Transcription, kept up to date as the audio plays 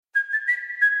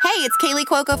Hey, it's Kaylee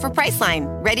Cuoco for Priceline.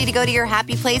 Ready to go to your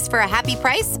happy place for a happy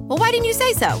price? Well, why didn't you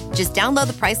say so? Just download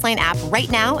the Priceline app right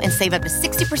now and save up to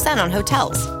 60% on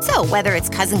hotels. So whether it's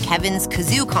Cousin Kevin's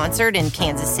Kazoo Concert in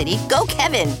Kansas City, go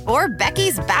Kevin, or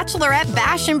Becky's Bachelorette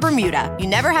Bash in Bermuda, you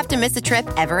never have to miss a trip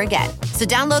ever again. So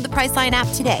download the Priceline app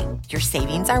today. Your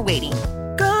savings are waiting.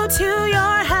 Go to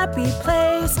your happy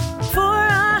place for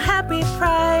a happy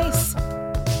price.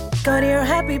 Go to your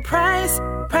happy price,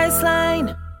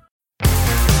 Priceline.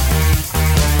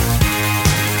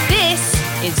 This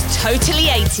is Totally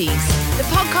 80s, the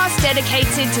podcast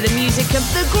dedicated to the music of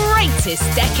the greatest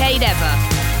decade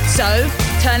ever. So,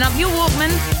 turn up your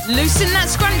Walkman, loosen that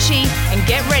scrunchie, and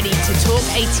get ready to talk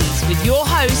 80s with your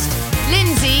host,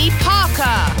 Lindsay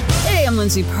Parker. Hey, I'm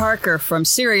Lindsay Parker from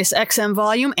Sirius XM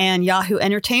Volume and Yahoo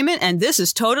Entertainment, and this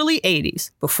is Totally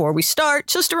 80s. Before we start,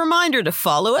 just a reminder to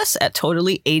follow us at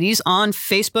Totally 80s on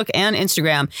Facebook and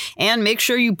Instagram, and make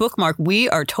sure you bookmark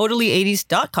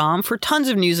wearetotally80s.com for tons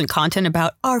of news and content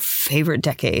about our favorite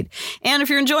decade. And if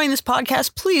you're enjoying this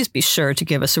podcast, please be sure to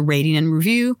give us a rating and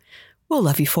review. We'll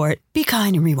love you for it. Be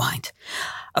kind and rewind.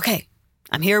 Okay,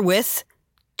 I'm here with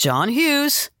John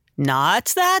Hughes.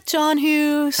 Not that John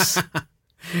Hughes.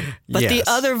 But yes. The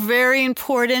other very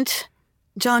important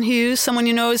John Hughes, someone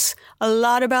who knows a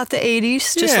lot about the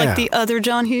 80s, just like the other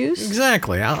John Hughes.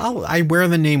 Exactly. I wear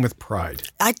the name with pride.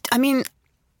 I mean,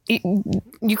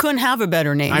 you couldn't have a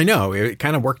better name. I know. It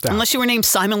kind of worked out. Unless you were named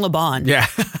Simon Le Bon. Yeah.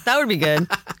 That would be good.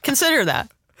 Consider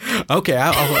that. Okay,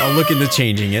 I'll look into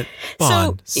changing it.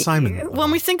 Bond, so, Simon.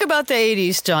 When we think about the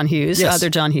 80s John Hughes, yes. other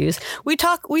John Hughes, we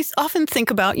often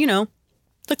think about,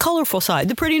 the colorful side,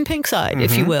 the pretty and pink side,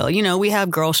 if you will. We have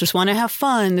Girls Just Want to Have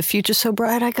Fun, The Future's So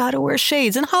Bright, I Gotta Wear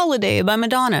Shades, and Holiday by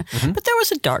Madonna. But there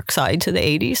was a dark side to the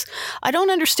 80s. I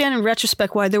don't understand in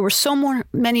retrospect why there were so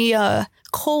many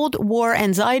Cold War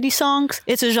anxiety songs.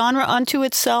 It's a genre unto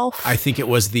itself. I think it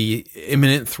was the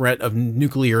imminent threat of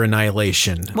nuclear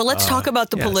annihilation. Well, let's talk about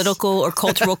the political or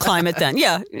cultural climate then.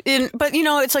 Yeah. But,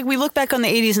 it's like we look back on the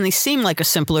 80s and they seem like a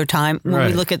simpler time when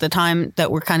we look at the time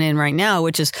that we're kind of in right now,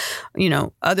 which is,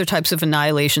 other types of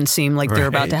annihilation seem like they're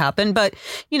about to happen. But,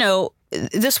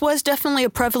 this was definitely a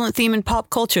prevalent theme in pop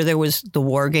culture. There was the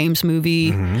War Games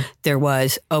movie. There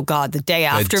was, The Day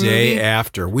After movie. The Day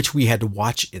After, which we had to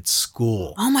watch at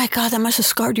school. Oh my God, that must have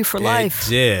scarred you for life. It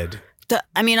did.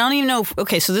 I don't even know.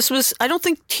 So this was, I don't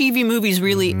think TV movies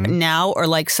really now are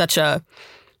like such a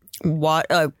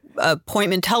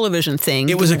appointment television thing.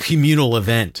 It was a communal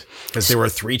event because there were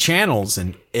 3 channels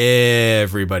and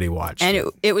everybody watched. And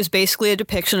it was basically a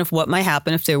depiction of what might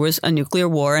happen if there was a nuclear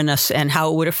war and how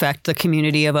it would affect the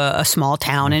community of a small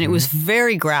town. And it was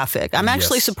very graphic. I'm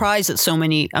actually surprised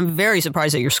that I'm very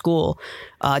surprised at your school.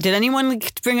 Did anyone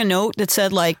bring a note that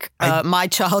said my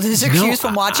child is excused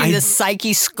from watching this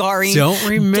psyche scarring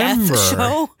death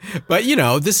show? But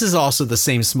this is also the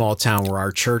same small town where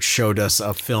our church showed us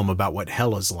a film about what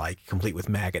hell is like, complete with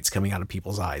maggots coming out of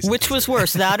people's eyes. Which was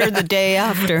worse, that or The Day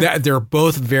After? They're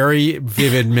both very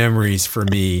vivid memories for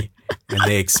me, and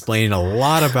they explain a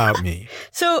lot about me.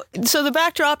 So the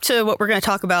backdrop to what we're going to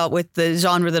talk about with the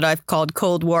genre that I've called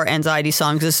Cold War anxiety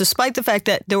songs is, despite the fact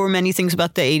that there were many things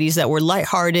about the 80s that were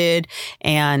lighthearted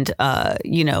and,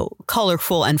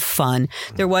 colorful and fun,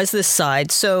 there was this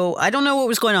side. So I don't know what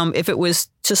was going on. If it was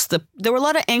just there were a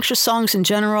lot of anxious songs in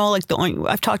general, like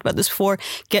I've talked about this before,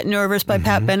 Get Nervous by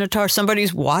Pat Benatar,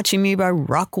 Somebody's Watching Me by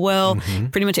Rockwell,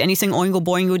 pretty much anything Oingo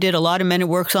Boingo did, a lot of Men at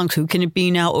Work songs, Who Can It Be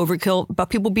Now, Overkill,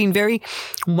 about people being very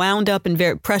wound up and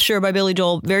very Pressure by Billy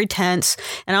Joel, very tense.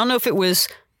 And I don't know if it was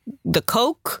the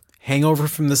Coke. Hangover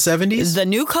from the 70s? The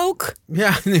new Coke?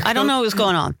 Yeah. I don't know what was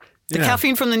going on. The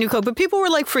caffeine from the new Coke, but people were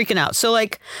freaking out. So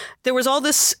there was all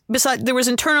this, there was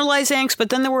internalized angst, but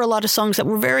then there were a lot of songs that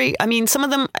were very, some of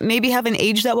them maybe haven't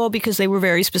aged that well because they were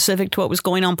very specific to what was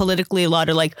going on politically. A lot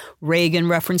of Reagan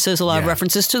references, a lot of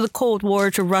references to the Cold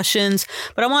War, to Russians.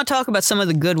 But I want to talk about some of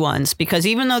the good ones, because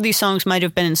even though these songs might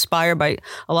have been inspired by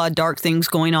a lot of dark things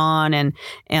going on and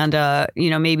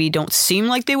maybe don't seem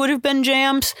like they would have been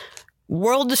jams,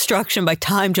 World Destruction by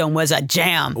Time Zone was a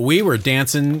jam. We were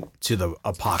dancing to the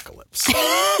apocalypse.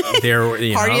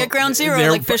 Party at Ground Zero,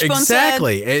 like Fishbone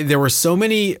exactly. said. There were so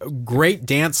many great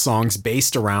dance songs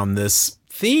based around this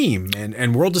theme.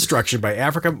 And World Destruction by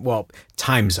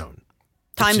Time Zone.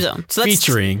 Time Zone. So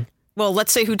featuring... Well,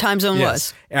 let's say who Time Zone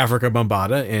was. Africa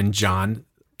Bambaataa and John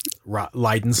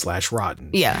Lydon/Rotten.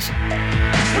 Yes.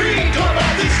 We come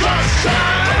out this last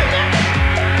time.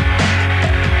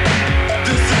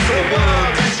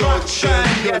 World destruction,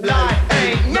 your life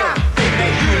ain't nothing. The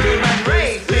human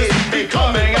race is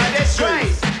becoming a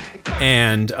disgrace.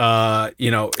 And,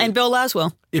 And Bill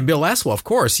Laswell. Bill Laswell, of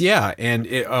course, yeah. And,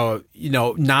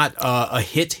 not a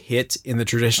hit in the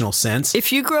traditional sense.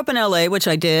 If you grew up in L.A., which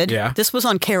I did, this was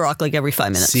on K-Rock like every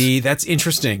 5 minutes. See, that's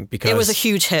interesting because it was a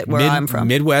huge hit where I'm from.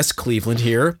 Midwest, Cleveland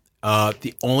here.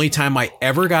 The only time I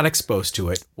ever got exposed to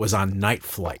it was on Night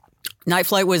Flight. Night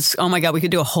Flight was, oh my God, we could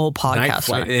do a whole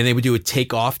podcast on it. And they would do a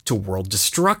takeoff to World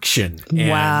Destruction. And,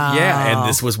 wow. Yeah, and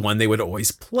this was one they would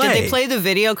always play. Did they play the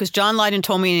video? Because John Lydon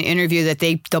told me in an interview that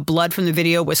the blood from the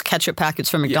video was ketchup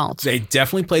packets from McDonald's. They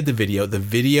definitely played the video. The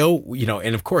video,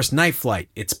 and of course, Night Flight.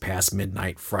 It's past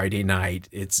midnight, Friday night.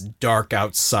 It's dark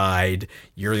outside.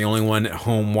 You're the only one at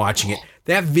home watching it.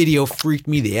 That video freaked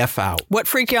me the F out. What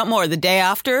freaked you out more? The day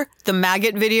after? The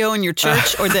maggot video in your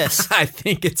church or this? I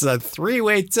think it's a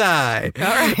three-way tie. All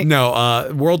right.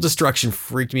 No, World Destruction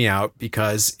freaked me out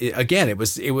because,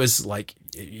 it was like,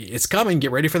 it's coming, get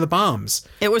ready for the bombs.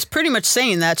 It was pretty much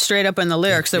saying that straight up in the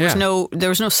lyrics. There was no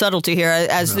subtlety here,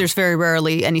 as there's very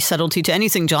rarely any subtlety to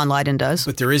anything John Lydon does.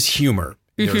 But there is humor.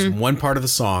 There's one part of the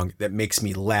song that makes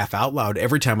me laugh out loud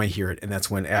every time I hear it, and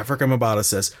that's when Africa Mabata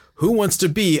says, "Who wants to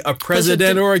be a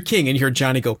president or a king?" And you hear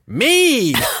Johnny go,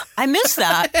 "Me!" I missed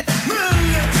that.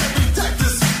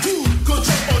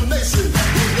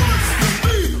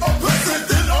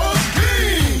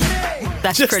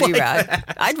 That's just pretty rad.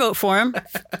 I'd vote for him.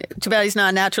 Too bad he's not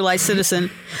a naturalized citizen.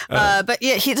 But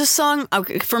yeah, this song,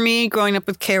 for me, growing up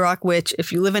with K-Rock, which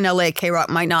if you live in LA,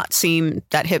 K-Rock might not seem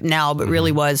that hip now, but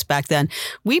really was back then.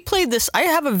 We played this. I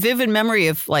have a vivid memory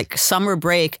of like summer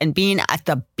break and being at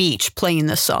the beach playing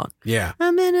this song. Yeah.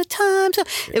 I'm in a time.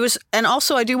 It was, and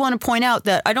also I do want to point out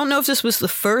that I don't know if this was the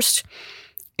first,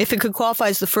 if it could qualify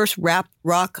as the first rap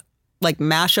rock like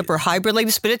mashup or hybrid like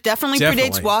this, but it definitely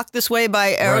predates Walk This Way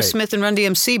by Aerosmith and Run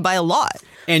DMC by a lot.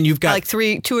 And you've got like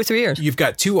 2 or 3 years. You've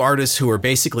got two artists who are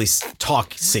basically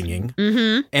talk singing,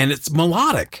 and it's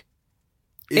melodic.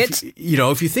 If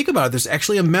you think about it, there's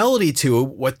actually a melody to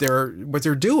what they're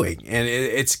doing, and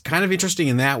it's kind of interesting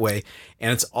in that way.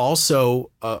 And it's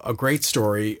also a great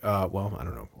story. Well, I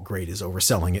don't know, great is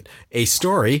overselling it. A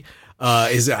story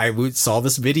is I saw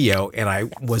this video and I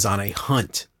was on a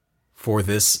hunt for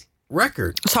this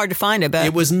record. It's hard to find, I bet.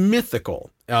 It was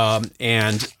mythical.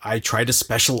 And I tried to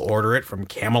special order it from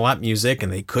Camelot Music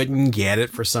and they couldn't get it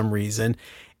for some reason.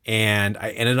 And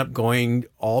I ended up going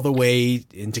all the way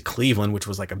into Cleveland, which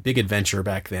was like a big adventure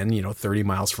back then, 30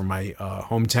 miles from my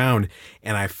hometown.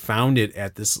 And I found it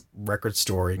at this record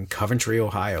store in Coventry,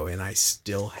 Ohio, and I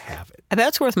still have it. I bet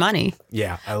it's worth money.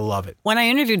 Yeah, I love it. When I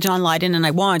interviewed John Lydon and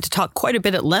I wanted to talk quite a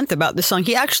bit at length about this song,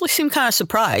 he actually seemed kind of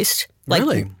surprised. Like,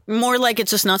 really? More like it's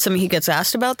just not something he gets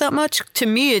asked about that much. To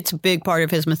me, it's a big part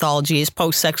of his mythology, his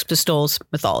post-Sex Pistols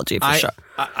mythology, for sure.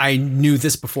 I knew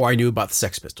this before I knew about the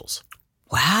Sex Pistols.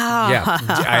 Wow. Yeah.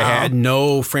 I had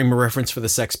no frame of reference for the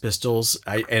Sex Pistols.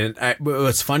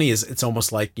 What's funny is it's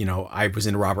almost like, I was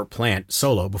in Robert Plant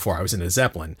solo before I was in a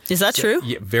Zeppelin. Is that true?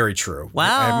 Yeah, very true.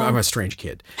 Wow. I'm a strange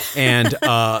kid. And,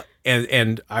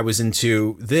 and I was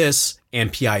into this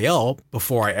and PIL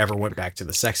before I ever went back to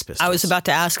the Sex Pistols. I was about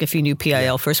to ask if you knew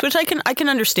PIL first, which I can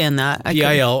understand that.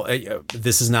 PIL,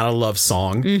 This Is Not a Love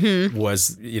Song,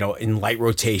 was, in light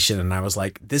rotation. And I was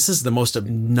like, this is the most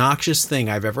obnoxious thing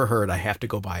I've ever heard. I have to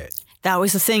go buy it. That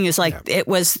was the thing is like, it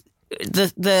was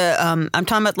I'm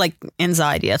talking about like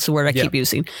anxiety. That's the word I keep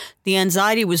using. The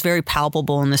anxiety was very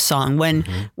palpable in this song. When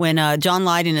John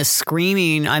Lydon is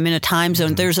screaming, "I'm in a time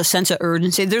zone," there's a sense of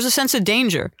urgency. There's a sense of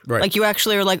danger. Right. Like you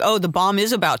actually are like, oh, the bomb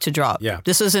is about to drop. Yeah.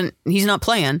 He's not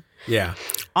playing. Yeah.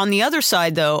 On the other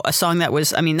side, though, a song that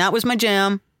was my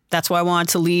jam. That's why I wanted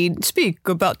to speak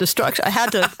about destruction. I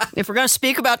had to, if we're going to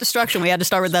speak about destruction, we had to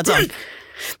start with that song.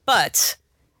 But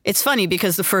it's funny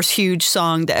because the first huge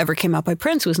song that ever came out by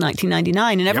Prince was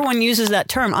 1999. And everyone uses that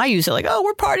term. I use it like, oh,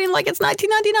 we're partying like it's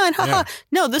 1999. Ha ha.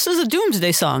 No, this is a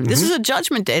Doomsday song. This is a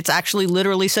Judgment Day. It's actually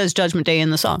literally says Judgment Day in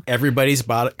the song. Everybody's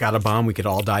got a bomb. We could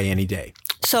all die any day.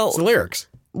 So it's the lyrics.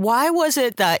 Why was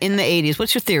it that in the 80s,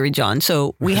 what's your theory, John?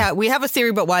 So we have a theory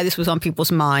about why this was on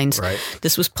people's minds. Right.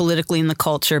 This was politically in the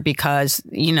culture because,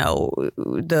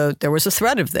 there was a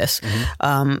threat of this.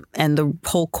 And the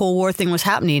whole Cold War thing was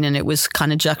happening and it was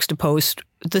kind of juxtaposed.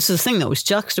 This is the thing that was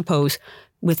juxtaposed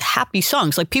with happy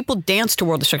songs. Like people danced to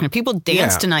World Destruction. People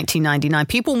danced to 1999.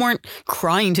 People weren't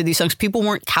crying to these songs. People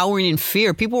weren't cowering in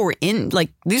fear. people were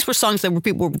these were songs that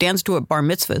people danced to at bar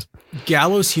mitzvahs.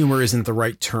 Gallows humor isn't the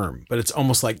right term, but it's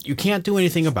almost like you can't do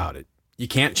anything about it. You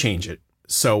can't change it.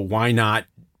 So why not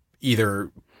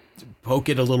either poke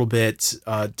it a little bit,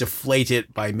 deflate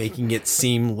it by making it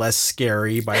seem less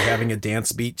scary by having a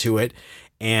dance beat to it,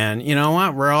 And you know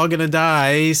what? We're all going to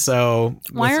die. So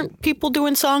why aren't people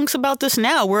doing songs about this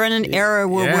now? We're in an era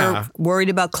where we're worried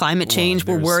about climate change.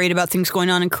 We're worried about things going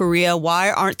on in Korea.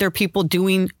 Why aren't there people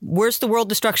doing, where's the world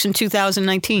destruction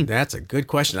 2019? That's a good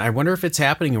question. I wonder if it's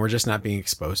happening and we're just not being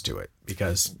exposed to it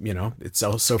because, you know, it's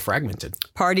so fragmented.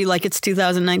 Party like it's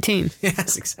 2019.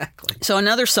 Yes, exactly. So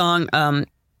another song,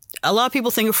 a lot of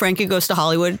people think of Frankie Goes to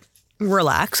Hollywood.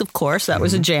 Relax, of course. That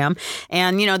was a jam.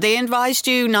 And, you know, they advised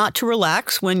you not to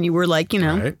relax when you were like, you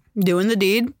know, doing the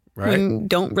deed. Right.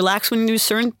 Don't relax when you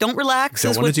don't relax.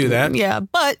 Don't want to do that. Yeah.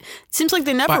 But it seems like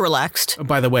they never relaxed.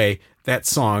 By the way, that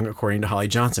song, according to Holly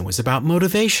Johnson, was about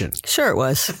motivation. Sure it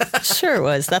was. Sure it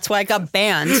was. That's why it got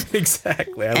banned.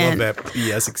 Exactly. I love that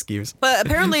BS excuse. But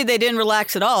apparently they didn't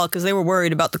relax at all because they were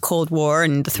worried about the Cold War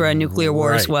and the threat of nuclear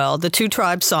war as well. The Two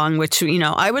Tribes song, which, you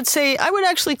know, I would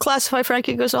actually classify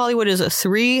Frankie Goes to Hollywood as a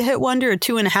 3-hit wonder, a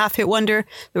 2.5-hit wonder.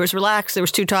 There was Relax, there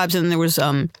was Two Tribes, and there was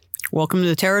Welcome to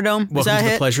the Terror Dome. Welcome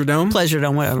to the Pleasure Dome. Pleasure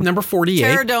Dome, whatever. Number 48.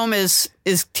 Terror Dome is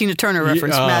Tina Turner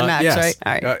reference, Mad Max, yes. right?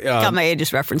 All right. Got my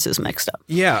ages references mixed up.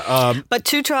 Yeah. But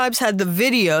Two Tribes had the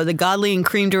video, the Godley and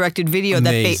Cream directed video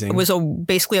Amazing. that was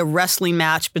basically a wrestling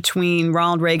match between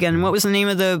Ronald Reagan and what was the name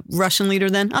of the Russian leader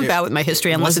then? I'm bad with my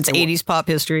history unless it's 80s pop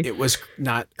history. It was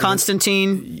not...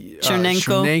 Konstantin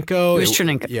Chernenko. Chernenko. It was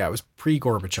Chernenko. Yeah, it was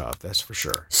pre-Gorbachev, that's for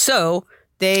sure. So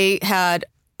they had...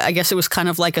 I guess it was kind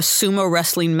of like a sumo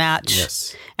wrestling match.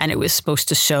 Yes. And it was supposed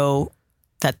to show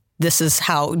that this is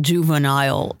how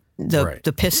juvenile the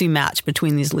pissy match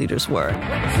between these leaders were.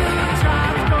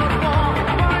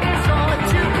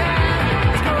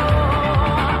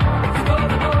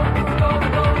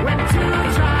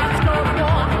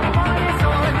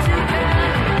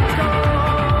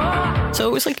 So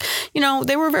it was like, you know,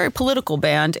 they were a very political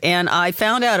band. And I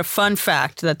found out a fun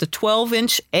fact that the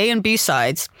 12-inch A and B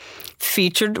sides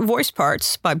featured voice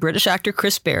parts by British actor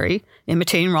Chris Berry,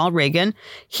 imitating Ronald Reagan.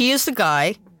 He is the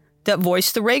guy that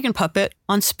voiced the Reagan puppet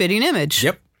on Spitting Image.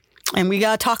 Yep. And we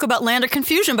got to talk about Land of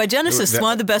Confusion by Genesis.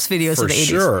 One of the best videos of the 80s.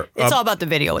 Sure. It's all about the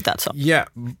video with that song. Yeah.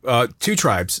 Two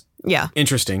Tribes. Yeah.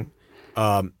 Interesting.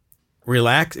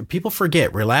 Relax. People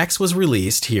forget. Relax was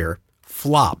released here.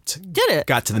 Flopped. Did it?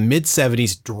 Got to the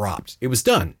mid-70s, dropped. It was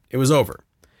done. It was over.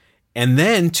 And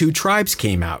then Two Tribes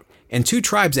came out. And Two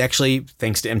Tribes actually,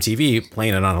 thanks to MTV,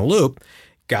 playing it on a loop,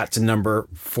 got to number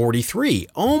 43.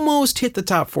 Almost hit the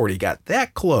top 40. Got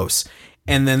that close.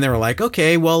 And then they were like,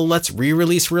 okay, well, let's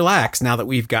re-release Relax now that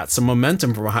we've got some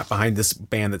momentum from behind this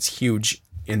band that's huge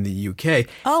in the UK.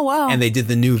 Oh, wow. And they did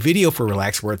the new video for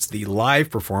Relax where it's the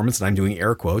live performance. And I'm doing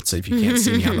air quotes if you can't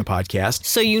see me on the podcast.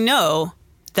 So you know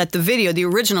that the video, the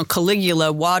original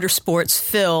Caligula, water sports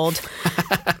filled,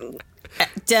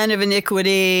 Den of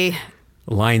Iniquity,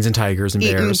 Lions and Tigers and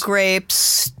Eating Bears.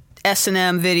 Grapes,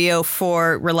 S&M video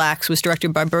for Relax was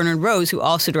directed by Bernard Rose, who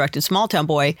also directed Small Town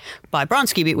Boy by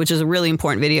Bronski Beat, which is a really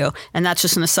important video. And that's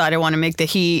just an aside I want to make that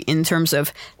he, in terms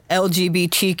of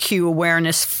LGBTQ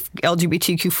awareness,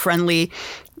 LGBTQ friendly,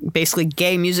 basically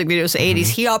gay music videos, the 80s,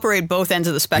 he operated both ends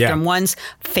of the spectrum. Yeah. One's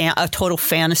a total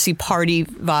fantasy party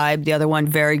vibe. The other one,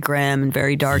 very grim and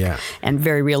very dark and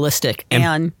very realistic.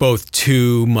 And both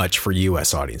too much for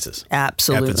U.S. audiences.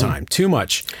 Absolutely. At the time. Too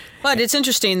much. But it's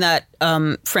interesting that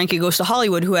Frankie Goes to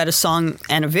Hollywood, who had a song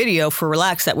and a video for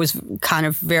Relax that was kind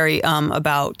of very it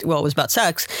was about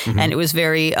sex, and it was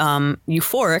very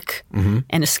euphoric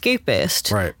and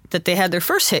escapist. Right. That they had their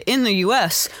first hit in the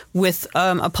U.S. with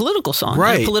a political song,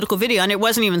 right. a political video. And it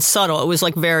wasn't even subtle. It was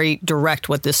like very direct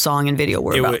what this song and video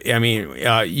were about.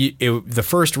 The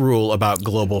first rule about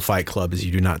Global Fight Club is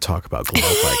you do not talk about Global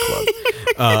Fight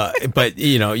Club. But,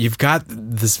 you know, you've got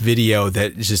this video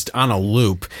that is just on a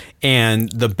loop. And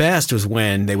the best was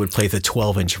when they would play the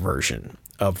 12-inch version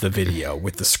of the video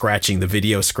with the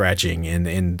video scratching and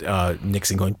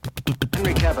Nixon going.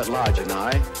 Henry Cabot Lodge and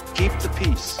I keep the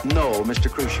peace. No,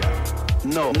 Mr. Khrushchev.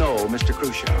 No, Mr.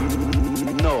 Khrushchev.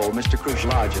 No, Mr.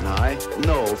 Khrushchev. Lodge and I.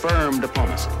 No, firm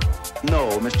diplomacy.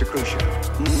 No, Mr. Khrushchev.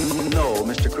 No,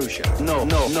 Mr. Khrushchev.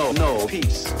 No,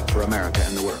 peace for America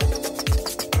and the world.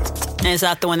 And is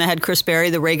that the one that had Chris Berry,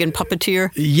 the Reagan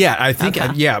puppeteer? Yeah, I think,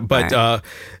 Okay. But right.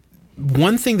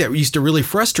 One thing that used to really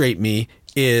frustrate me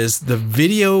is the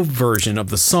video version of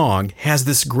the song has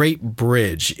this great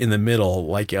bridge in the middle,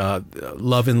 like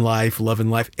Love and Life,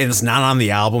 and it's not on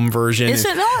the album version. Is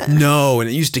it not? No, and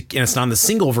it's not on the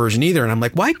single version either. And I'm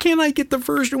like, why can't I get the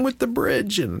version with the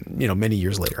bridge? And, you know, many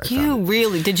years later, I found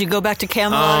it. Did you go back to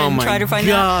Camelot and try to find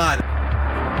out? Oh, my God.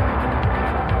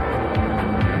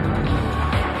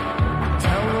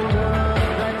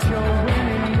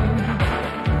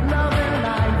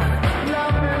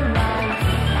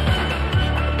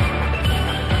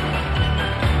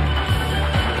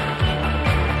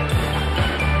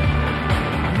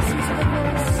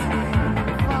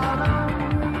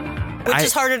 Which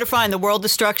is harder to find, the World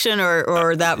Destruction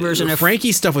or that version of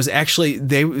Frankie stuff was actually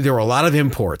there were a lot of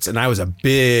imports, and I was a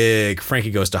big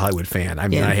Frankie Goes to Hollywood fan. I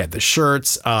mean, I had the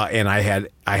shirts, and I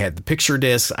had the picture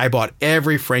discs. I bought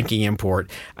every Frankie import.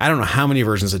 I don't know how many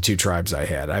versions of Two Tribes I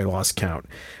had. I lost count.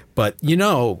 But,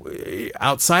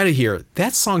 outside of here,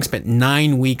 that song spent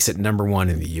 9 weeks at #1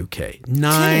 in the UK.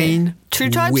 9 Two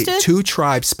Tribes did? Two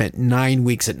Tribes spent 9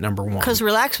 weeks at #1. Because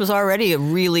Relax was already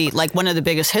one of the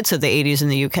biggest hits of the 80s in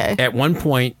the UK. At one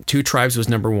point, Two Tribes was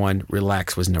 #1,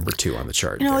 Relax was #2 on the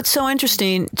chart. It's so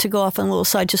interesting to go off on a little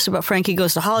side just about Frankie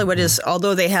Goes to Hollywood is,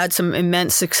 although they had some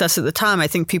immense success at the time, I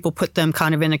think people put them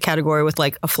kind of in a category with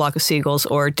like A Flock of Seagulls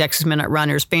or Dexys Midnight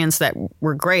Runners, bands that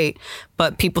were great,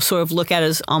 but people sort of look at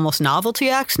as almost novelty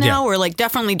acts now, or like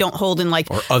definitely don't hold in like...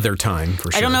 Or other time,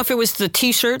 for sure. I don't know if it was the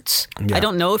T-shirts. Yeah. I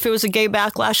don't know if it was a gay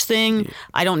backlash thing.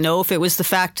 I don't know if it was the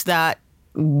fact that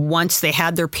once they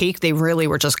had their peak, they really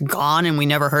were just gone and we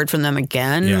never heard from them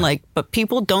again. Yeah. But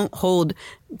people don't hold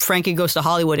Frankie Goes to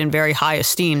Hollywood in very high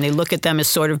esteem. They look at them as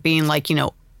sort of being like,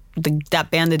 that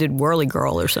band that did Whirly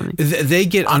Girl or something. They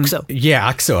get OXO.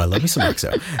 OXO. I love me some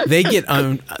OXO. They get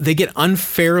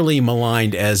unfairly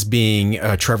maligned as being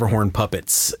Trevor Horn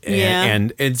puppets,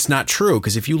 and it's not true,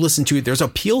 because if you listen to it, there's a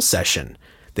Peel session.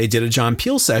 They did a John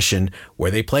Peel session where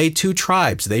they play Two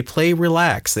Tribes. They play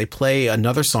Relax. They play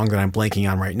another song that I'm blanking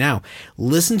on right now.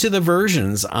 Listen to the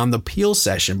versions on the Peel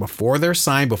session before they're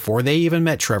signed, before they even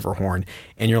met Trevor Horn.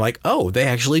 And you're like, oh, they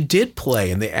actually did play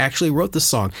and they actually wrote the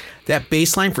song. That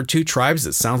bass line for Two Tribes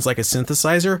that sounds like a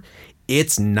synthesizer,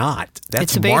 it's not.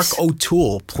 That's Mark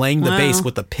O'Toole playing the bass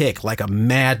with the pick like a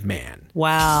madman.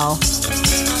 Wow.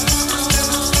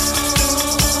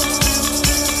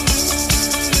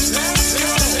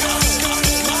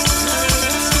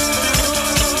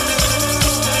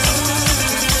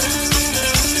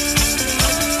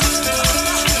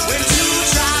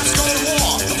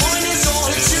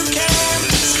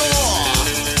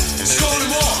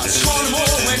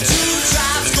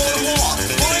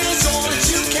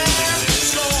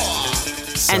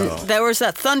 And there was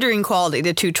that thundering quality,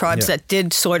 the Two Tribes, that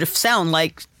did sort of sound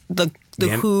like the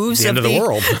hooves of the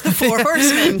world. The Four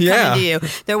Horsemen coming to you.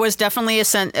 There was definitely a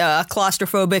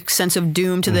claustrophobic sense of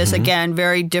doom to this. Again,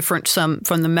 very different from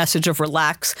the message of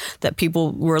Relax, that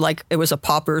people were like, it was a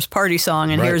pauper's party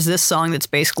song, and here's this song that's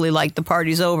basically like the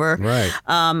party's over. Right.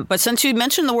 But since you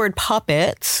mentioned the word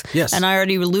puppets, yes, and I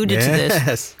already alluded to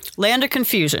this, Land of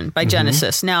Confusion by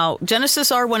Genesis. Now, Genesis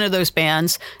are one of those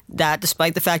bands that,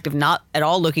 despite the fact of not at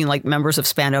all looking like members of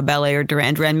Spandau Ballet or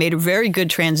Duran Duran, made a very good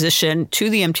transition to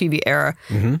the MTV era.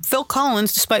 Phil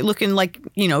Collins, despite looking like,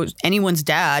 anyone's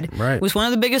dad, was one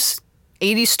of the biggest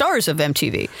 80s stars of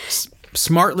MTV.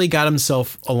 Smartly got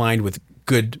himself aligned with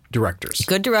good directors.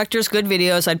 Good directors, good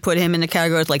videos. I'd put him in the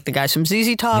categories like the guys from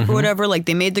ZZ Top or whatever. Like,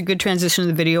 they made the good transition to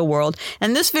the video world.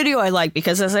 And this video I like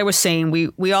because, as I was saying,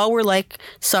 we all were like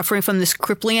suffering from this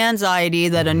crippling anxiety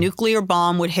that a nuclear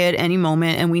bomb would hit any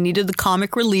moment, and we needed the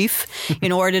comic relief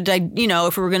in order to,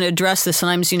 if we were going to address this.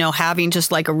 Sometimes, having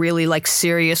just like a really like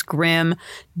serious, grim,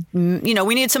 we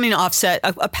needed something to offset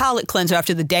a palate cleanser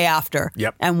after the day after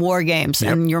and War Games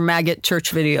and your maggot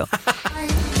church video.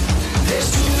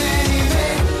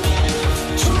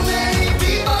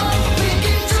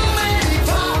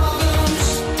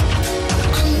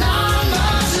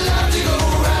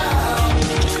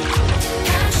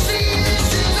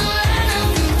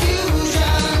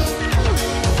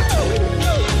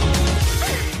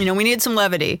 We needed some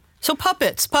levity. So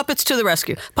puppets to the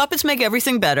rescue. Puppets make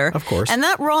everything better. Of course. And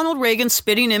that Ronald Reagan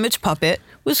spitting image puppet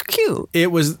was cute.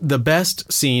 It was the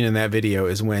best scene in that video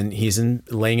is when he's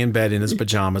laying in bed in his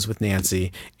pajamas with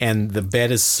Nancy, and the bed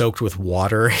is soaked with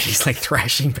water. He's like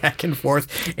thrashing back and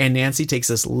forth, and Nancy takes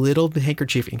this little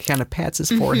handkerchief and kind of pats his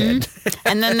forehead.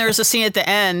 And then there's a scene at the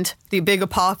end, the big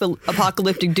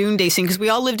apocalyptic doomsday scene, because we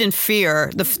all lived in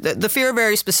fear. The fear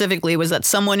very specifically was that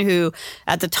someone who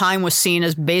at the time was seen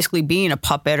as basically being a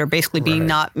puppet or basically being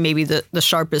not maybe the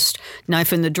sharpest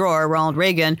knife in the drawer, Ronald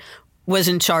Reagan, was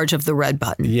in charge of the red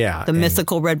button. Yeah. The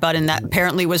mythical red button that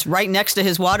apparently was right next to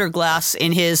his water glass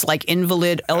in his like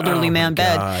invalid elderly man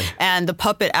bed. God. And the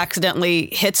puppet accidentally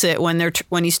hits it when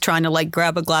he's trying to like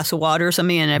grab a glass of water or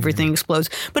something, and everything explodes.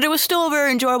 But it was still a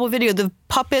very enjoyable video. The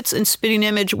puppets and spitting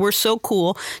image were so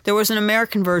cool. There was an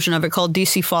American version of it called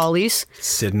DC Follies.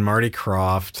 Sid and Marty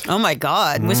Krofft. Oh my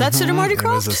God. Was that Sid and Marty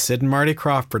Krofft? It was a Sid and Marty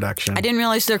Krofft production. I didn't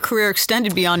realize their career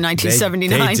extended beyond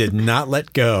 1979. They did not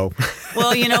let go.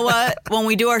 Well, you know what? When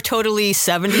we do our totally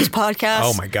 70s podcast,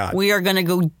 oh my God, we are going to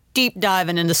go deep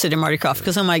diving into Sid and Marty Krofft,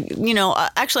 because I'm like,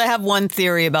 actually I have one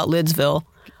theory about Lidsville.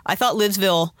 I thought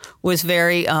Lidsville was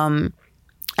very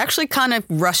Actually kind of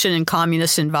Russian and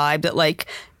communist in vibe, that like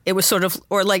it was sort of,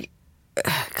 or like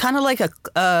kind of like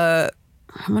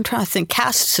I'm trying to think,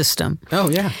 caste system. Oh,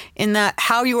 yeah. In that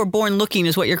how you were born looking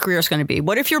is what your career is going to be.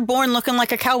 What if you're born looking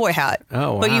like a cowboy hat,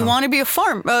 oh, wow. but you want to be a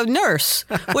nurse?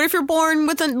 What if you're born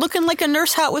with looking like a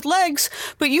nurse hat with legs,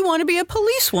 but you want to be a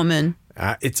policewoman?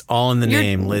 It's all in the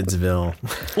name, Lidsville.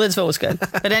 Lidsville was good.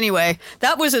 But anyway,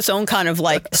 that was its own kind of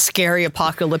like scary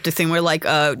apocalyptic thing where like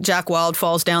Jack Wilde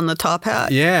falls down the top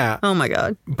hat. Yeah. Oh my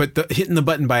God. But hitting the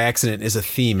button by accident is a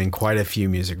theme in quite a few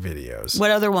music videos. What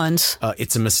other ones?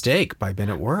 It's a Mistake by Ben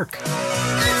at Work. It's a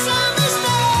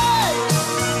mistake.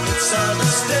 It's a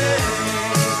mistake.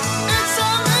 It's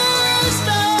a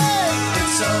mistake.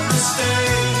 It's a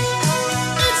mistake.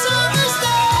 It's a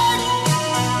mistake.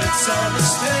 It's a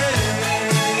mistake.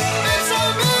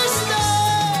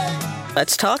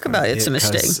 Let's talk about It's a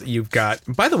Mistake. You've got,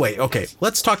 by the way, okay,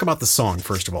 let's talk about the song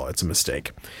first of all. It's a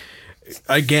Mistake.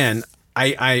 Again,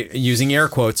 I using air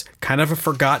quotes, kind of a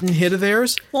forgotten hit of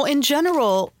theirs. Well, in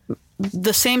general,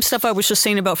 the same stuff I was just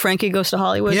saying about Frankie Goes to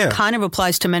Hollywood kind of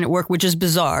applies to Men at Work, which is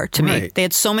bizarre to me. They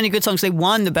had so many good songs. They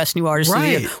won the Best New Artist of the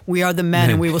Year. We Are the Men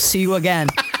and We Will See You Again.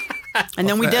 And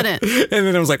then we didn't. And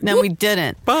then I was like, we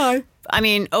didn't. Bye. I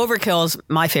mean, Overkill is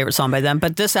my favorite song by them,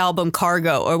 but this album,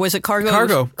 Cargo, or was it Cargo?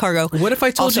 Cargo. What if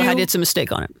I told also you? had It's a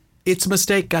Mistake on it. It's a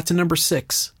Mistake got to number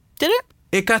 6. Did it?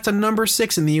 It got to number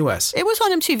 6 in the U.S. It was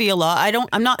on MTV a lot.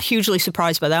 I'm not hugely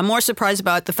surprised by that. I'm more surprised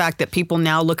about the fact that people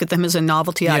now look at them as a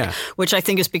novelty act, which I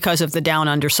think is because of the Down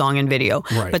Under song and video.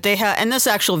 Right. But they had, and this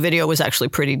actual video was actually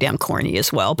pretty damn corny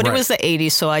as well. But it was the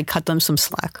 80s, so I cut them some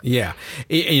slack. Yeah.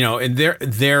 You know, and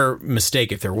their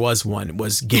mistake, if there was one,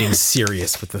 was getting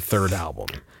serious with the third album.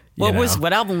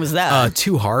 What album was that?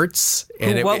 Two Hearts.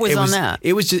 And what was on that?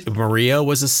 It was just Maria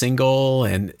was a single,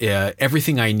 and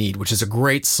Everything I Need, which is a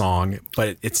great song,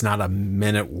 but it's not a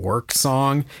Men at Work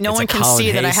song. No it's one can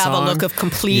see that I have a look of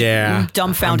complete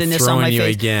dumbfoundedness on my face. I'm throwing you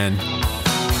again.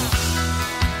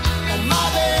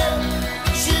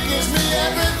 She gives me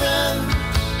everything.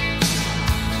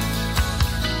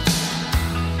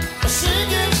 She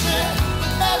gives me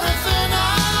everything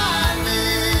I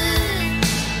need.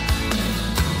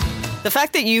 The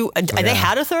fact that they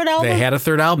had a third album? They had a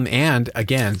third album. And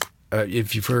again,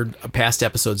 if you've heard past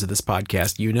episodes of this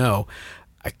podcast, you know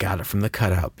I got it from the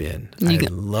Cutout Bin. I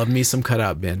love me some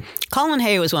Cutout Bin. Colin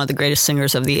Hay was one of the greatest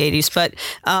singers of the 80s. But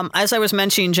as I was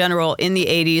mentioning in general, in the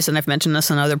 80s, and I've mentioned this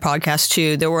in other podcasts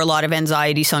too, there were a lot of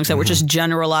anxiety songs that were just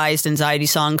generalized anxiety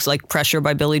songs, like Pressure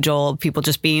by Billy Joel, people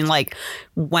just being like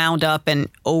wound up and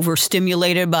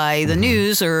overstimulated by the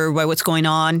news or by what's going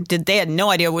on. They had no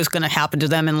idea what was going to happen to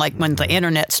them. And like when the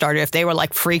internet started, if they were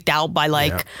like freaked out by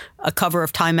like a cover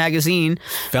of Time magazine.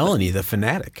 Felony, the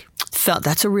Fanatic.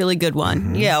 That's a really good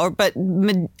one. Yeah, but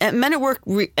Men at Work,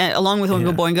 along with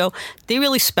Oingo Boingo, they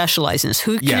really specialize in this.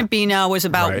 Who Can It Be Now was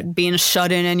about being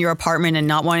shut in your apartment and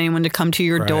not wanting anyone to come to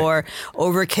your door.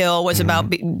 Overkill was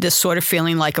about this sort of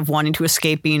feeling like of wanting to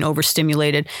escape being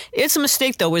overstimulated. It's a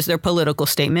Mistake, though, was their political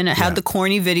statement. It had the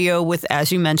corny video with,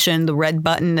 as you mentioned, the red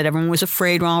button that everyone was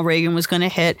afraid Ronald Reagan was going to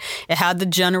hit. It had the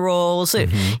generals. You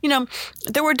know,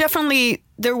 there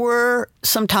were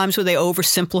some times where they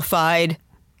oversimplified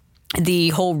the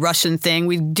whole Russian thing.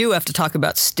 We do have to talk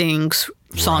about Sting's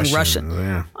song Russian.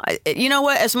 Yeah. You know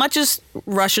what? As much as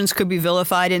Russians could be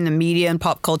vilified in the media and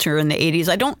pop culture in the 80s,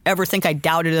 I don't ever think I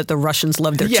doubted that the Russians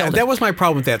loved their children. Yeah, that was my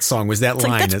problem with that song, was that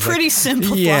line. Like, that's pretty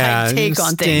simplified take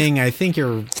on Sting, things. I think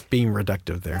you're being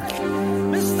reductive there.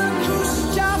 Mr.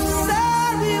 Khrushchev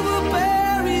said we will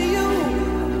bury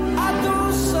you. I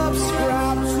don't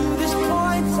subscribe to this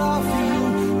point of view.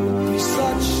 It would be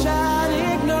such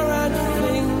an ignorant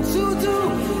thing to do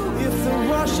if the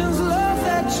Russians love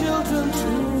their children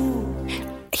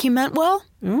too. He meant well?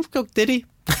 Did he?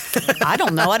 I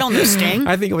don't know. I don't know Sting.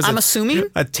 I think it was assuming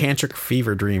a tantric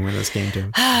fever dream when this came to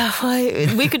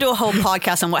him. We could do a whole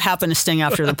podcast on what happened to Sting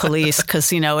after the police,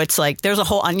 because, you know, it's like there's a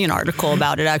whole Onion article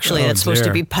about it, actually, that's supposed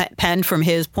to be penned from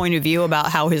his point of view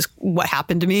about what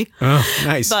happened to me. Oh,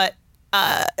 nice. But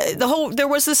there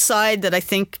was this side that I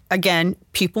think, again,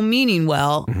 people meaning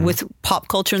well with pop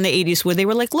culture in the 80s, where they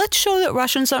were like, let's show that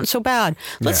Russians aren't so bad.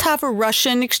 Let's have a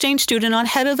Russian exchange student on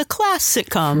Head of the Class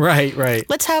sitcom. Right.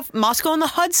 Let's have Moscow on the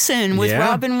Hudson with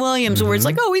Robin Williams, where it's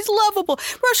like, oh, he's lovable.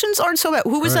 Russians aren't so bad.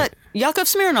 Who was that? Yakov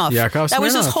Smirnoff. That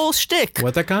was his whole shtick.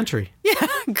 What a country. Yeah,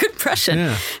 good impression.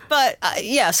 Yeah. But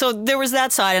so there was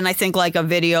that side, and I think like a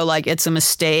video like It's a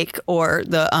Mistake, or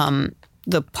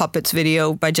the Puppets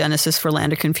video by Genesis for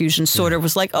Land of Confusion sort of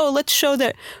was like, oh, let's show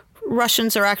that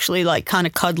Russians are actually like kind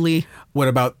of cuddly. What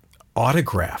about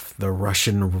Autograph, the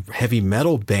Russian heavy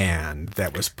metal band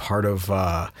that was part of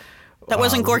That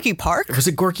wasn't Gorky Park? Was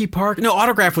it Gorky Park? No,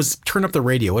 Autograph was Turn Up the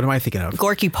Radio. What am I thinking of?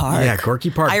 Gorky Park. Yeah, Gorky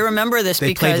Park. I remember this they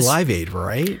because... played Live Aid,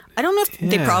 right? I don't know if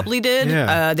they probably did.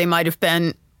 Yeah. They might have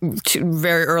been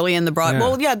very early in the broad. Yeah.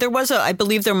 Well, yeah, there was I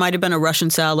believe there might have been a Russian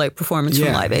satellite performance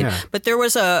from Live Aid. Yeah. But there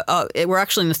was we're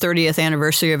actually in the 30th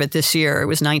anniversary of it this year. It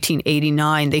was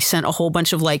 1989. They sent a whole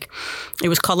bunch of it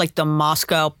was called the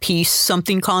Moscow Peace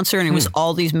something concert. And it was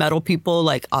all these metal people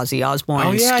like Ozzy Osbourne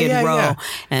and Skid Row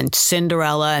and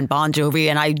Cinderella and Bon Jovi.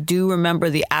 And I do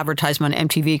remember the advertisement on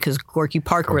MTV because Gorky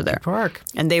Park were there. Park.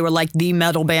 And they were the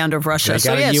metal band of Russia. They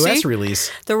got a U.S.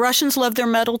 release. The Russians love their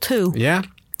metal too. Yeah.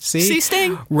 See,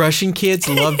 Sting? Russian kids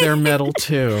love their metal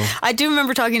too. I do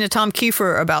remember talking to Tom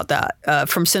Kiefer about that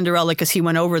from Cinderella because he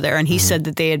went over there and he said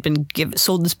that they had been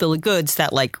sold this bill of goods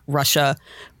that Russia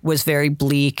was very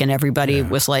bleak and everybody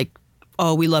was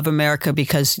oh, we love America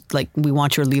because we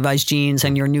want your Levi's jeans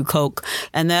and your new Coke.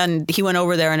 And then he went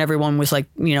over there and everyone was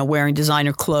wearing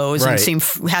designer clothes and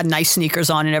had nice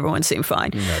sneakers on and everyone seemed fine.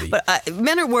 Nutty. But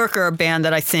Men at Work are a band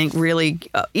that I think really,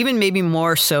 even maybe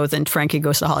more so than Frankie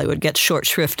Goes to Hollywood, gets short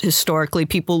shrift historically.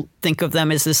 People think of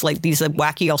them as these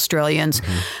wacky Australians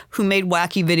who made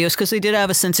wacky videos because they did have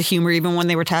a sense of humor even when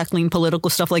they were tackling political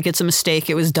stuff. It's a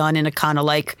mistake. It was done in a kind of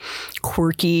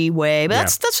quirky way. But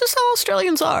that's just how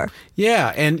Australians are.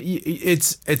 Yeah, and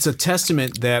it's a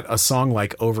testament that a song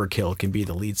like Overkill can be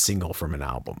the lead single from an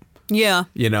album. Yeah.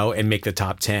 And make the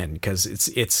top 10 because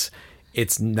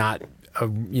it's not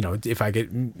if I get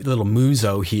a little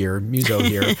muso here,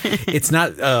 it's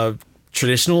not a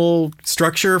traditional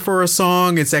structure for a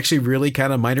song. It's actually really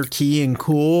kind of minor key and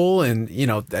cool, and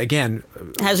again,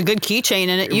 it has a good keychain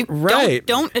in it. You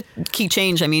don't key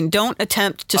change. I mean, don't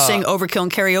attempt to sing Overkill in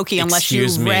karaoke unless you're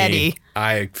ready.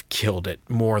 I've killed it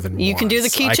more than once. You can do the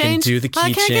key change? I can do the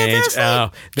key change.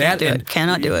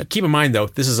 Cannot do it. Keep in mind, though,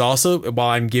 this is also, while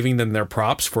I'm giving them their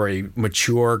props for a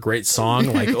mature, great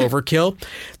song like Overkill,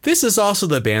 this is also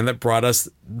the band that brought us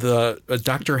the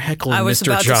Dr. Heckle and I was Mr.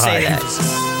 about Jive. to say that.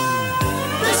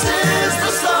 This is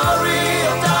the story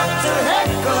of Dr.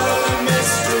 Heckle and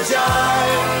Mr.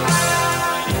 Jive.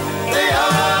 They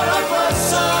are a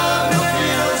person who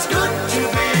feels good to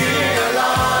be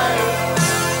alive.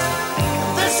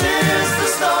 This is the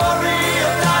story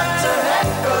of Dr.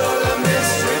 Heckle and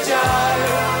Mr.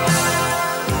 Jive.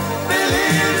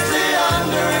 Believes the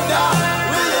underdog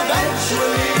will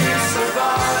eventually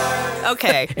survive.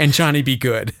 Okay. And Johnny Be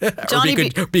Good. Johnny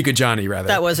Be Good Johnny, rather.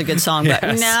 That was a good song, but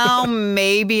now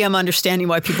maybe I'm understanding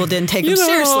why people didn't take him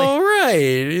seriously. Right.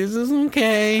 It's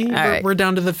okay. Right. We're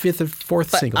down to the fifth or fourth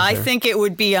single. I think it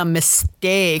would be a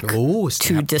mistake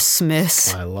to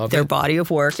dismiss their body of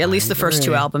work, at least the first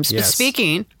two albums. Yes. But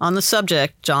speaking on the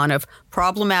subject, John, of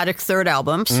problematic third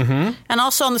albums, and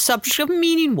also on the subject of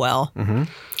meaning well,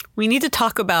 we need to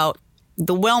talk about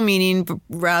the well-meaning, but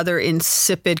rather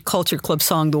insipid Culture Club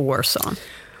song, The War Song.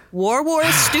 War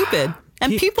is stupid,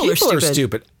 and people are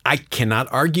stupid. I cannot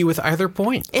argue with either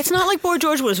point. It's not like Boy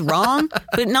George was wrong,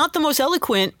 but not the most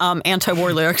eloquent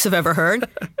anti-war lyrics I've ever heard.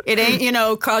 It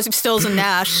ain't, Crosby, Stills, and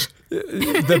Nash.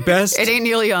 The best. It ain't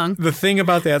Neil Young. The thing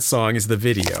about that song is the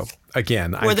video.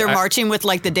 Again, where they're marching with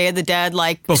the Day of the Dead,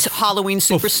 Halloween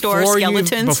Superstore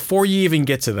skeletons. Before you even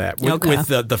get to that, with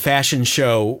the fashion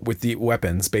show with the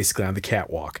weapons basically on the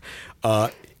catwalk,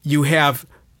 you have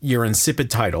your insipid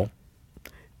title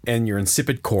and your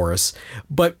insipid chorus,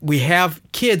 but we have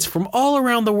kids from all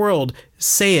around the world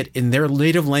say it in their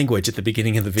native language at the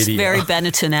beginning of the video. It's very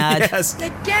Benetton ad. Yes.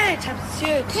 Get it,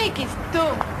 monsieur. Take it,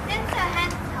 do.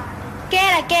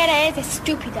 Get it,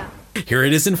 stupido. Here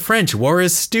it is in French. War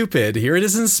is stupid. Here it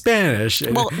is in Spanish.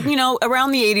 Well,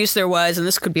 around the 80s there was, and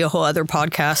this could be a whole other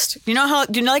podcast. Do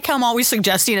you like how I'm always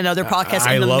suggesting another podcast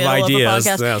in the middle of a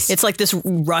podcast? Yes. It's like this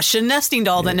Russian nesting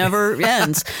doll that never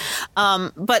ends.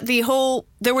 But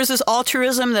there was this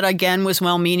altruism that again was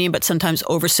well-meaning, but sometimes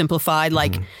oversimplified,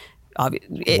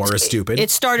 War is stupid. It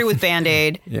started with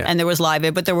Band-Aid, and there was Live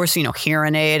Aid, but there was,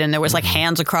 Hearing Aid, and there was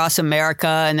Hands Across America,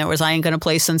 and there was I Ain't Gonna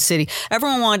Play Sun City.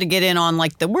 Everyone wanted to get in on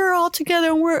we're all together,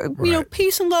 and we're,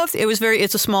 peace and love.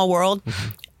 It's a small world.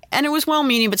 And it was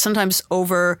well-meaning, but sometimes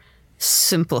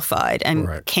oversimplified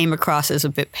and came across as a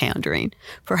bit pandering.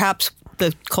 Perhaps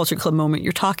the Culture Club moment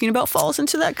you're talking about falls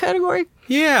into that category?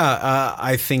 Yeah,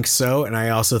 I think so. And I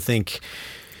also think,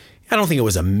 I don't think it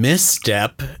was a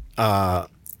misstep,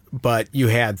 but you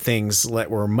had things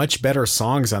that were much better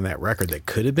songs on that record that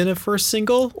could have been a first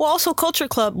single. Well, also Culture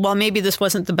Club, while maybe this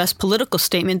wasn't the best political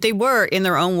statement, they were in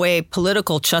their own way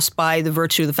political just by the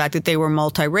virtue of the fact that they were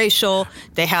multiracial.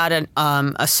 They had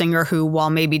a singer who, while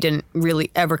maybe didn't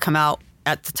really ever come out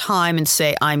at the time and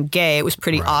say, I'm gay. It was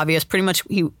pretty obvious. Pretty much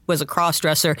he was a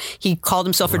cross-dresser. He called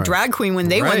himself a drag queen when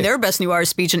they won their Best New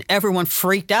Artist speech, and everyone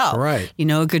freaked out. Right. You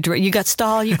know, you got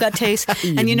style, you got taste,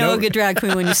 and you know a good drag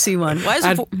queen when you see one. Why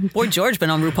hasn't Boy George been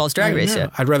on RuPaul's Drag Race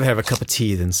yet? I'd rather have a cup of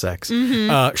tea than sex.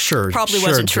 Sure. Probably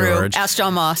wasn't true. George. Ask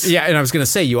John Moss. Yeah, and I was going to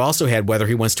say, you also had, whether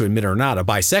he wants to admit it or not, a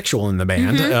bisexual in the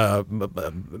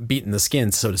band, beating the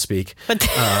skin, so to speak. But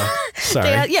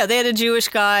sorry. they had a Jewish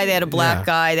guy, they had a black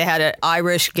guy, they had an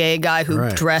Irish gay guy who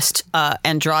dressed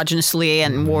androgynously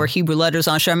and wore Hebrew letters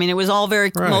on his shirt. I mean, it was all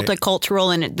very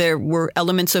multicultural, and there were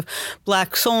elements of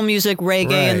black soul music,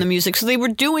 reggae in the music. So they were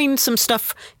doing some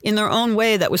stuff in their own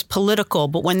way that was political.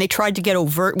 But when they tried to get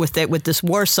overt with it, with this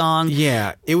war song,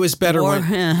 it was better.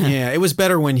 It was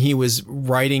better when he was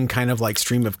writing kind of like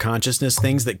stream of consciousness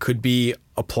things that could be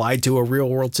applied to a real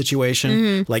world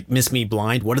situation, like Miss Me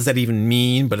Blind. What does that even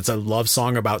mean? But it's a love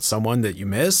song about someone that you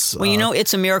miss. Well, you know,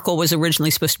 It's a Miracle was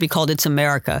originally supposed to be called It's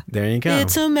America. There you go.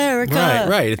 It's America.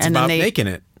 Right. It's about making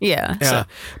it. Yeah. So.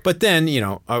 But then,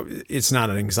 it's not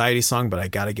an anxiety song, but I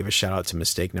got to give a shout out to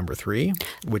Mistake Number 3,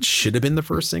 which should have been the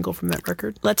first single from that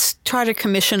record. Let's try to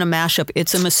commission a mashup.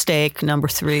 It's a Mistake Number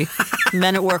 3.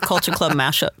 Men at Work Culture Club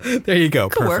mashup. There you go.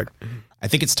 Could Perfect. work. I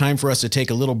think it's time for us to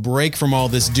take a little break from all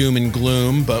this doom and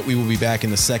gloom, but we will be back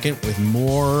in a second with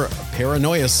more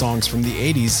Paranoia songs from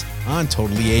the 80s on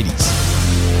Totally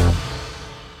 80s.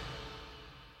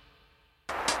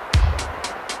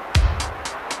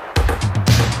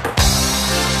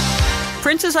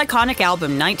 Prince's iconic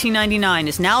album, 1999,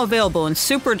 is now available in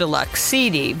Super Deluxe,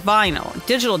 CD, vinyl,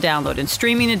 digital download, and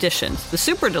streaming editions. The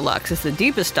Super Deluxe is the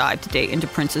deepest dive to date into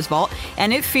Prince's vault,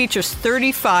 and it features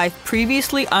 35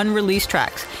 previously unreleased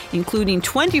tracks, including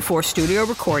 24 studio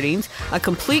recordings, a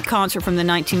complete concert from the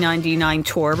 1999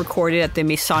 tour recorded at the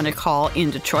Masonic Hall in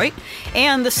Detroit,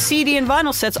 and the CD and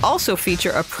vinyl sets also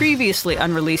feature a previously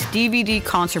unreleased DVD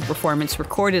concert performance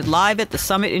recorded live at the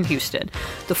Summit in Houston.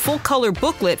 The full-color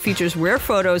booklet features rare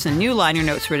photos and new liner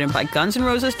notes written by Guns N'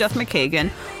 Roses' Duff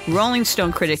McKagan, Rolling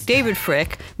Stone critic David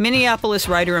Fricke, Minneapolis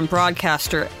writer and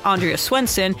broadcaster Andrea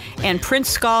Swenson, and Prince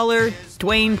scholar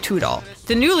Dwayne Tudall.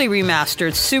 The newly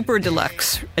remastered Super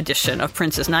Deluxe edition of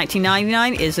Prince's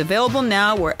 1999 is available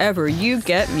now wherever you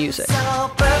get music.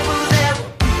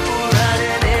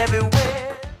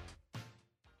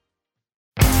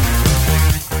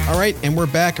 All right, and we're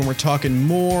back, and we're talking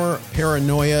more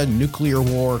Paranoia, nuclear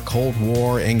war, Cold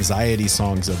War, anxiety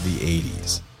songs of the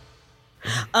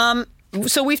 80s.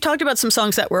 So we've talked about some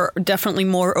songs that were definitely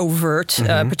more overt,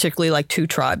 particularly like Two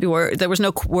Tribe, where there was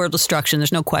no world destruction.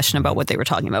 There's no question about what they were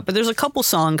talking about. But there's a couple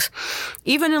songs,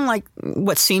 even in like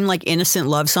what seemed like innocent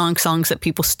love songs that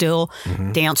people still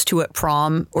dance to at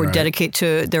prom or dedicate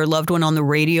to their loved one on the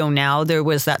radio now. There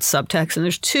was that subtext. And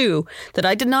there's two that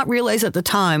I did not realize at the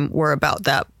time were about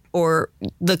that, or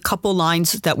the couple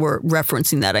lines that were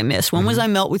referencing that I missed. One was I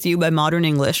Melt With You by Modern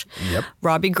English. Yep.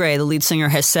 Robbie Gray, the lead singer,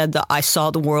 has said that I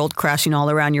saw the world crashing all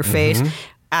around your face.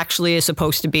 Actually is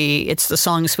supposed to be, the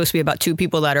song is supposed to be about two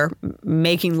people that are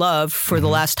making love for the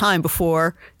last time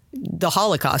before the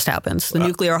Holocaust happens, the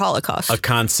nuclear Holocaust. A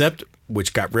concept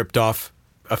which got ripped off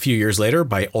a few years later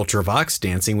by Ultravox,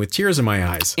 Dancing with Tears in My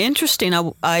Eyes. Interesting.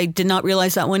 I did not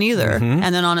realize that one either.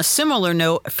 And then on a similar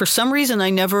note, for some reason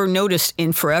I never noticed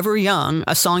in Forever Young,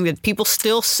 a song that people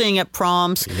still sing at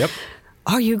proms. Yep.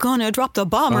 Are you going to drop the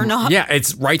bomb or not? Yeah,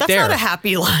 it's right That's there. That's not a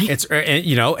happy line. It's,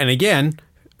 and again,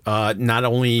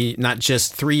 not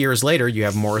just 3 years later, you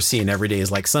have Morrissey and Every Day Is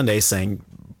Like Sunday saying,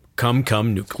 come,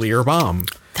 nuclear bomb.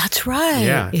 That's right.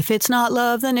 Yeah. If it's not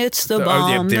love, then it's the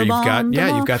bomb.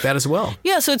 You've got that as well.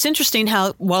 Yeah, so it's interesting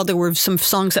how while there were some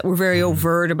songs that were very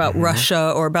overt about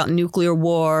Russia or about nuclear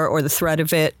war or the threat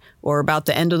of it or about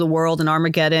the end of the world and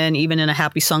Armageddon, even in a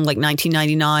happy song like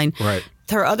 1999. Right.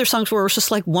 There are other songs where it's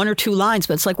just like one or two lines,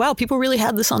 but it's like, wow, people really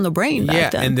had this on the brain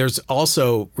back then. And there's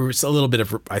also a little bit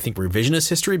of, I think, revisionist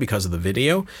history because of the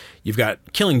video. You've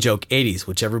got Killing Joke 80s,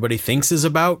 which everybody thinks is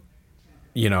about,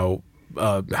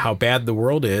 how bad the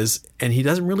world is, and he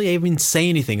doesn't really even say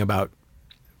anything about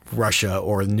Russia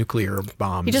or nuclear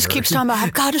bombs. He just keeps talking about,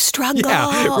 I've got to struggle.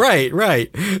 Yeah, right.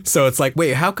 So it's like,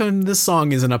 wait, how come this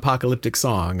song is an apocalyptic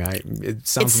song? It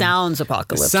sounds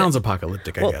apocalyptic. It sounds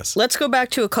apocalyptic, I guess. Let's go back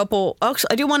to a couple.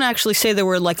 I do want to actually say there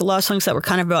were like a lot of songs that were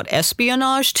kind of about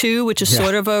espionage too, which is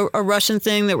sort of a Russian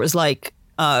thing. There was like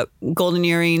Golden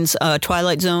Earrings,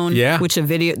 Twilight Zone, which the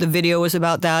video was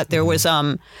about that. There was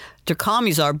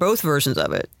Dekamizar, both versions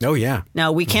of it. Oh, yeah.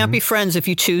 Now, we can't be friends if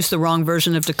you choose the wrong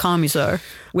version of Dekamizar.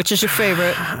 Which is your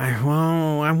favorite? I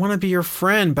want to be your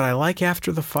friend, but I like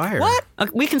After the Fire. What?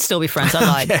 We can still be friends. I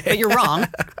lied. But you're wrong.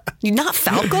 Not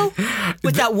Falco?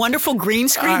 With that wonderful green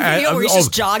screen video where he's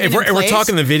just jogging if in we're place?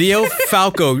 talking the video,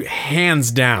 Falco,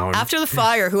 hands down. After the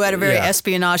Fire, who had a very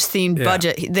espionage-themed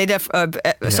budget,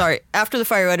 After the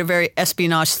Fire, who had a very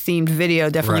espionage-themed video,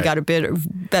 definitely got a bit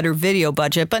better video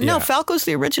budget. But no, Falco's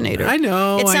the originator. I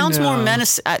know. It sounds more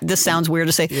menace. This sounds weird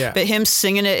to say, but him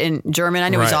singing it in German, I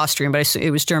know he's Austrian, but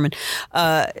it was German.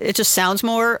 It just sounds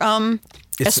more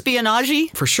espionage-y.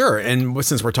 For sure. And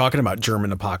since we're talking about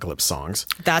German apocalypse songs.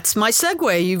 That's my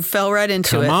segue. You fell right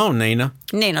into it. Come on, Nina.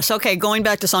 Nina. So, okay, going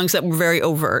back to songs that were very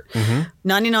overt.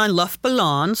 99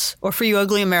 Luftballons, or for you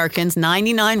ugly Americans,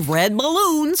 99 Red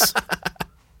Balloons.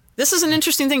 This is an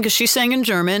interesting thing because she sang in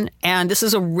German, and this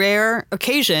is a rare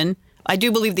occasion. I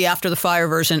do believe the After the Fire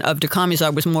version of De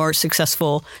Camisard was more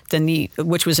successful than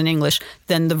which was in English,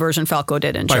 than the version Falco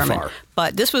did in German. By far.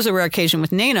 But this was a rare occasion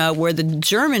with Nena where the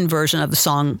German version of the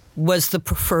song was the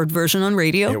preferred version on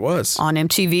radio. It was. On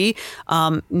MTV.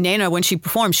 Nena, when she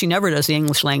performs, she never does the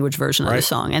English language version of the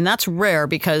song. And that's rare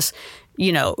because,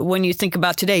 you know, when you think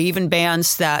about today, even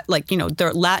bands that, like, you know,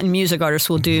 their Latin music artists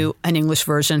will do an English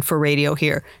version for radio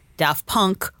here. Daft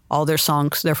Punk, all their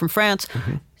songs, they're from France.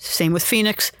 Same with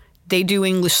Phoenix. They do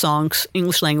English songs,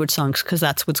 English language songs, because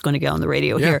that's what's going to get on the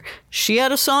radio here. She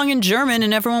had a song in German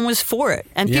and everyone was for it.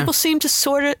 And people seem to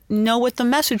sort of know what the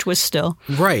message was still.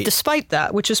 Right. Despite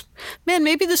that, which is, man,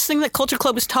 maybe this thing that Culture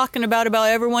Club was talking about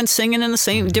everyone singing in the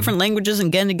same different languages and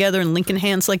getting together and linking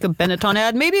hands like a Benetton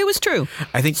ad, maybe it was true.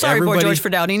 I think Sorry, Boy George, for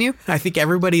doubting you. I think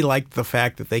everybody liked the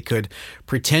fact that they could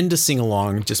pretend to sing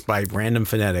along just by random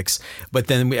phonetics, but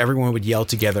then everyone would yell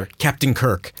together, Captain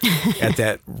Kirk, at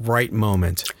that right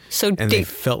moment. And they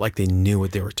felt like they knew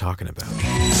what they were talking about. 99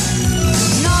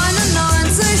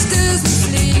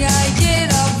 Düsenflieger,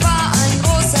 jeder war ein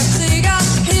großer Krieger,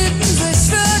 hielten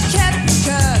sich für Captain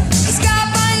Kirk. Es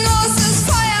gab ein großes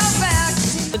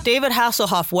Feuerwerk. But David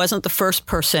Hasselhoff wasn't the first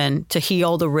person to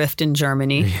heal the rift in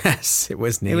Germany. Yes, it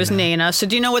was Nena. It was Nena. So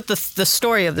do you know what the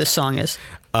story of this song is?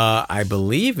 I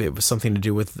believe it was something to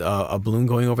do with a balloon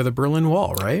going over the Berlin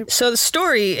Wall, right? So the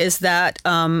story is that,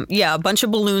 a bunch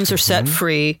of balloons are set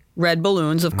free, red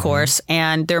balloons, of course,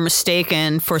 and they're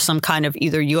mistaken for some kind of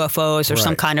either UFOs or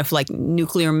some kind of like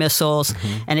nuclear missiles,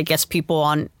 and it gets people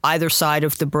on either side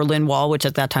of the Berlin Wall, which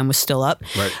at that time was still up.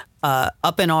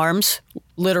 Up in arms,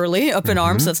 literally up in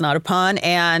arms. That's not a pun.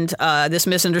 And this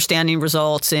misunderstanding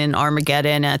results in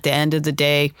Armageddon at the end of the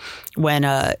day when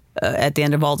at the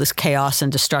end of all this chaos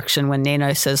and destruction, when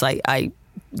Nena says, I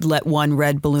let one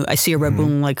red balloon, I see a red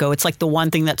balloon let go. It's like the one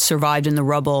thing that survived in the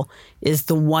rubble is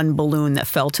the one balloon that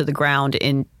fell to the ground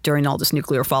during all this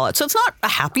nuclear fallout. So it's not a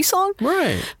happy song.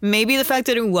 Right. Maybe the fact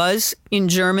that it was in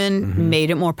German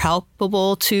made it more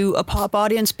palpable to a pop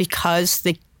audience because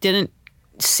they didn't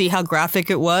see how graphic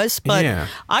it was, but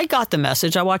I got the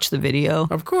message. I watched the video.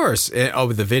 Of course.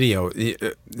 The video.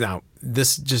 Now,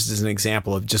 this just is an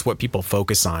example of just what people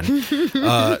focus on.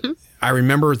 I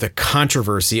remember the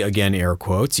controversy, again, air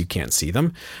quotes, you can't see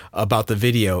them, about the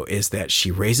video is that she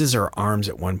raises her arms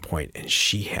at one point and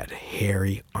she had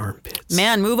hairy armpits.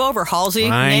 Man, move over, Halsey.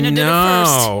 I Nena did it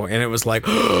first. And it was like,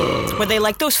 were they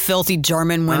like those filthy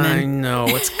German women? I know.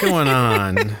 What's going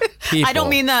on? I don't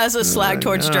mean that as a slag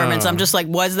towards Germans. I'm just like,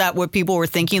 was that what people were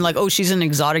thinking? Like, oh, she's an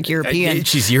exotic European.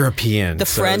 She's European. The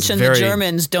French and the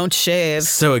Germans don't shave.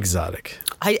 So exotic.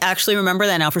 I actually remember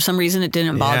that now. For some reason, it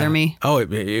didn't bother me. Oh,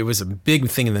 it was a big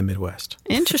thing in the Midwest.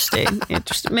 Interesting.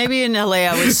 Maybe in LA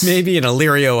I was... Maybe in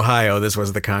Elyria, Ohio, this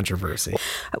was the controversy.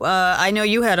 I know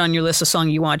you had on your list a song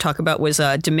you want to talk about was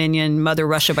Dominion, Mother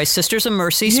Russia by Sisters of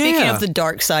Mercy. Speaking of the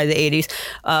dark side of the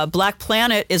 80s, Black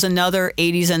Planet is another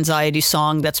 80s anxiety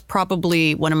song that's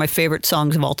probably one of my favorite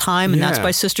songs of all time, and that's by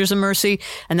Sisters of Mercy.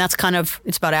 And that's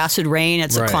it's about acid rain.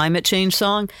 It's a climate change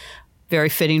song. Very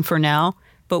fitting for now.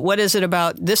 But what is it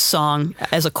about this song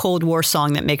as a Cold War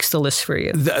song that makes the list for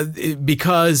you?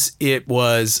 Because it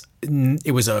was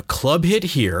a club hit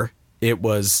here. It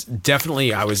was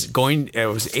definitely, I was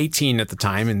 18 at the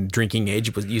time, and drinking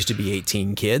age used to be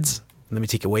 18 kids. Let me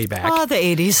take it way back. Oh, the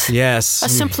 80s. Yes. A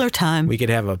simpler time. We could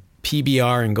have a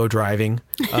PBR and go driving,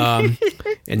 and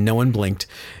no one blinked.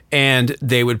 And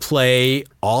they would play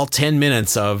all 10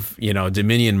 minutes of,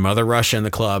 Dominion, Mother Russia in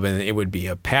the club, and it would be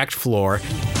a packed floor.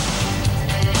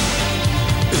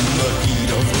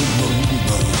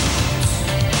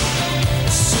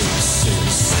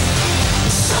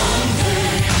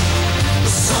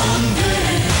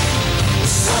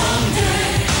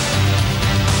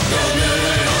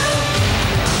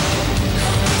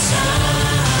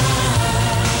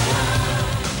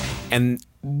 And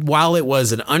while it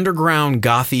was an underground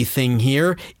gothy thing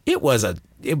here, it was a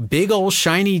a big old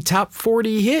shiny top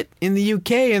 40 hit in the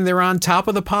UK, and they're on Top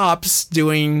of the Pops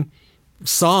doing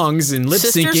songs and lip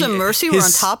syncing. Sisters of Mercy were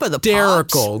on Top of the Pops.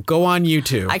 Hysterical. Go on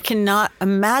YouTube. I cannot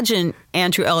imagine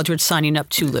Andrew Eldridge signing up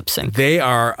to lip sync. They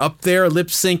are up there lip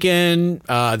syncing.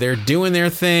 They're doing their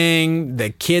thing. The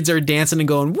kids are dancing and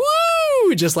going,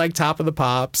 woo, just like Top of the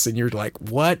Pops. And you're like,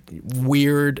 what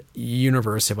weird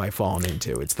universe have I fallen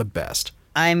into? It's the best.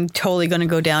 I'm totally going to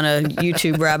go down a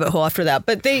YouTube rabbit hole after that.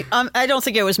 But they, I don't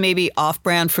think it was maybe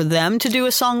off-brand for them to do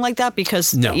a song like that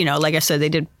because, like I said, they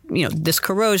did, This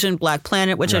Corrosion, Black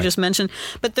Planet, which I just mentioned.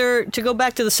 But to go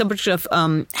back to the subject of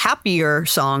happier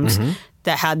songs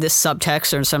that had this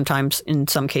subtext, or sometimes in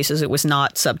some cases it was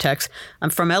not subtext.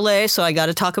 I'm from LA, so I got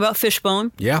to talk about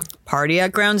Fishbone. Yeah. Party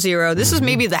at Ground Zero. This is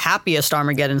maybe the happiest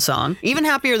Armageddon song, even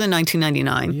happier than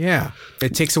 1999. Yeah.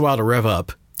 It takes a while to rev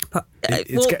up.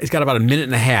 It's got about a minute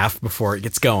and a half before it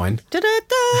gets going. But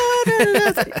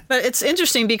it's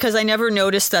interesting because I never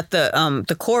noticed that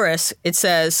the chorus, it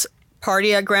says,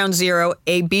 "Party at Ground Zero,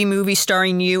 a B movie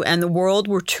starring you, and the world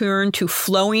will turn to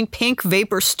flowing pink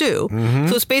vapor stew."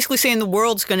 So it's basically saying the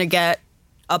world's going to get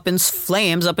up in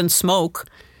flames, up in smoke.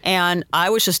 And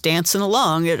I was just dancing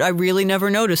along. I really never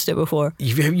noticed it before.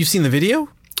 Have you seen the video?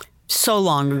 So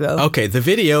long ago. Okay, the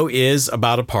video is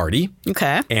about a party.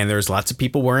 Okay. And there's lots of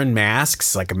people wearing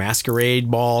masks, like a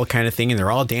masquerade ball kind of thing, and they're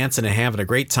all dancing and having a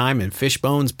great time, and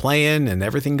Fishbone's playing, and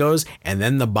everything goes, and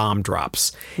then the bomb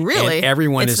drops. Really? And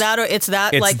everyone it's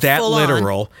that like that full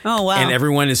literal. On. Oh wow! And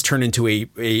everyone is turned into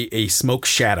a smoke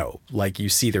shadow, like you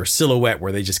see their silhouette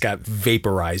where they just got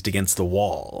vaporized against the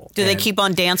wall. Do they keep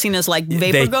on dancing as like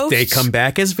vapor ghosts? They come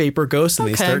back as vapor ghosts, and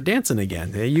they start dancing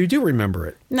again. You do remember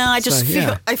it. No, I just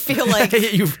feel like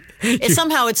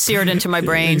somehow it's seared into my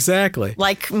brain. Exactly.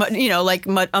 Like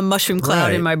a mushroom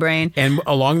cloud in my brain. And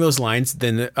along those lines,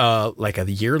 then like a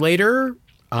year later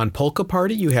on Polka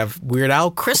Party, you have Weird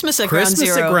Al Christmas at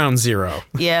Ground Zero.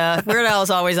 Yeah, Weird Al is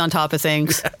always on top of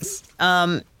things. Yes.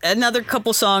 Another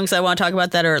couple songs I want to talk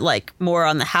about that are like more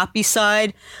on the happy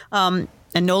side.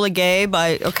 Enola Gay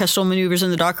by Orchestral Maneuvers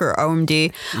in the Dark, or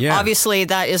OMD. Yeah. Obviously,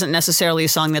 that isn't necessarily a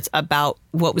song that's about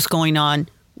what was going on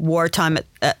wartime.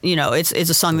 It's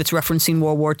a song that's referencing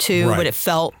World War II, but it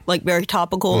felt like very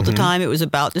topical at the time. It was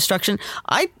about destruction.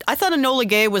 I thought Enola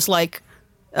Gay was like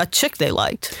a chick they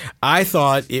liked. I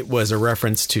thought it was a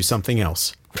reference to something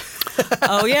else.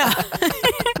 Oh, yeah.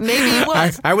 Maybe it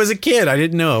was. I was a kid. I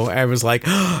didn't know. I was like,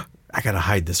 oh, I got to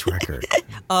hide this record.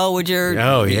 Would your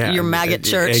maggot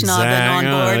church not been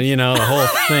on board? The whole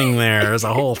thing there. There's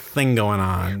a whole thing going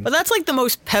on. But that's like the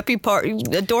most peppy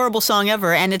adorable song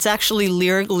ever. And it's actually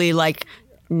lyrically like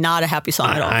not a happy song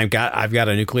at all. I've got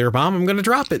a nuclear bomb. I'm going to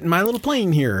drop it in my little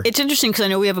plane here. It's interesting because I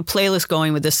know we have a playlist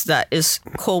going with this that is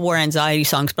Cold War anxiety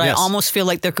songs, but I almost feel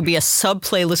like there could be a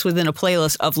sub-playlist within a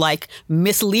playlist of like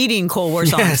misleading Cold War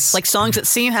songs. Like songs that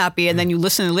seem happy and then you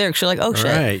listen to the lyrics, you're like, oh shit.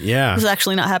 Right, yeah. This is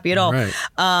actually not happy at all.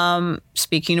 Right.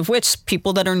 Speaking of which,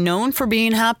 people that are known for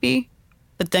being happy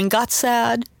but then got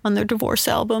sad on their divorce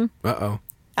album.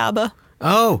 ABBA.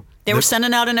 Oh. They were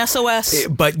sending out an SOS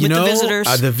but with the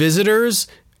Visitors. The Visitors...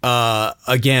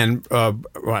 Again,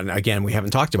 we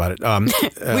haven't talked about it.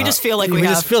 We just feel like we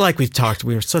just feel like we've talked.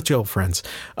 We are such old friends.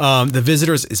 The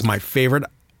Visitors is my favorite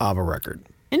ABBA record.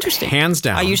 Interesting. Hands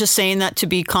down. Are you just saying that to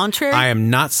be contrary? I am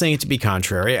not saying it to be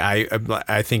contrary.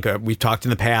 I think we've talked in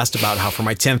the past about how for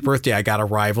my 10th birthday I got a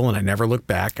Rival and I never looked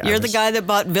back. You're the guy that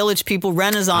bought Village People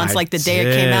Renaissance like the day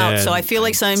it came out. So I feel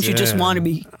like sometimes you just want to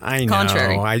be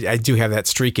contrary. I do have that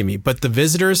streak in me. But The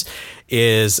Visitors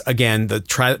is, again, the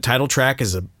title track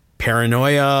is a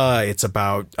Paranoia. It's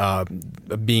about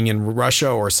being in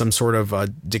Russia or some sort of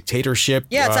dictatorship.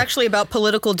 Yeah, it's actually about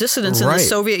political dissidence in the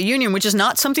Soviet Union, which is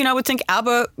not something I would think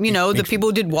ABBA, the people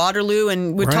who did Waterloo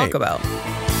and would talk about.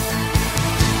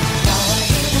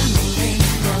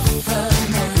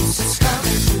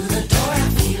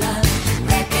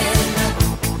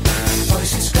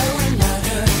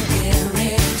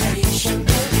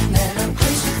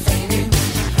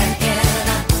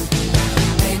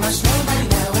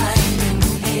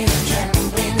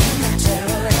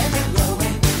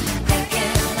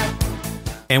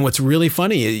 And what's really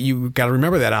funny, you got to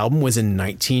remember that album was in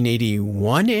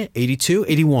 1981, 82,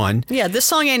 81. Yeah, this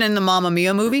song ain't in the Mamma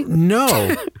Mia movie.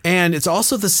 No. And it's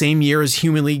also the same year as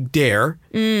Human League Dare.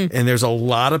 And there's a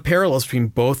lot of parallels between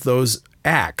both those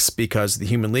acts because the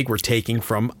Human League were taking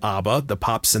from ABBA, the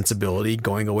pop sensibility,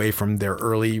 going away from their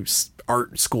early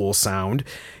art school sound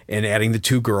and adding the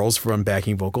two girls from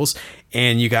backing vocals.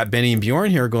 And you got Benny and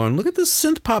Bjorn here going, look at this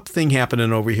synth pop thing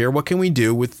happening over here. What can we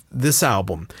do with this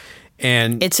album?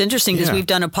 And it's interesting because we've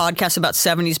done a podcast about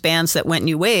 70s bands that went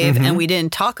new wave, and we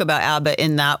didn't talk about ABBA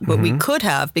in that, but we could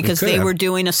have because they were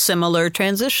doing a similar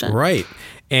transition. Right.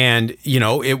 And,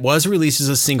 it was released as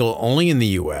a single only in the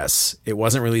U.S. It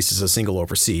wasn't released as a single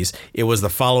overseas. It was the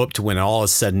follow-up to When All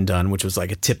Is Said and Done, which was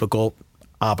like a typical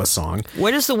ABBA song.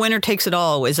 Where does The Winner Takes It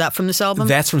All? Is that from this album?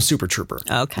 That's from Super Trooper.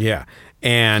 Okay. Yeah.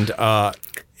 And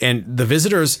The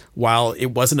Visitors, while it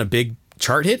wasn't a big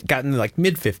chart hit, got in the like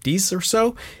mid-50s or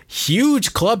so,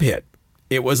 huge club hit.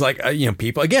 It was like,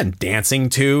 people, again, dancing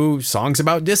to songs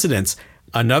about dissidents.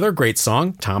 Another great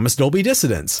song, Thomas Dolby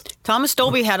Dissidents. Thomas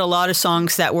Dolby had a lot of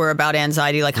songs that were about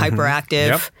anxiety, like Hyperactive.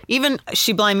 Yep. Even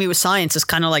She Blind Me With Science is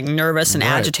kind of like nervous and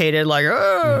agitated, like,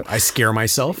 "Ugh." I Scare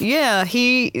Myself. Yeah,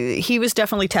 he was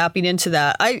definitely tapping into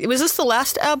that. Was this the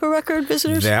last ABBA record,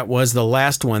 Visitors? That was the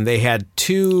last one. They had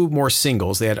 2 more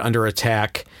singles. They had Under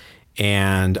Attack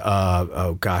and,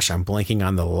 I'm blanking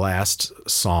on the last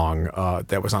song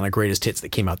that was on the greatest hits that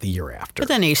came out the year after. But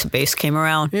then Ace of Base came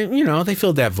around. They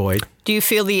filled that void. Do you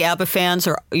feel the ABBA fans,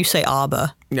 or you say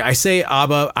ABBA? I say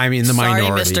ABBA. I'm in the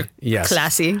minority. Sorry, Mr. Yes.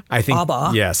 Classy. I think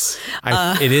ABBA. Yes.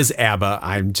 It is ABBA.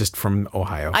 I'm just from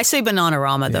Ohio. I say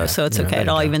Bananarama, though, so it's okay. It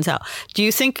all evens out. Do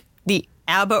you think the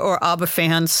ABBA or ABBA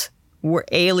fans were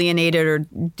alienated, or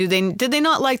did they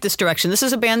not like this direction? This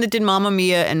is a band that did Mamma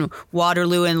Mia and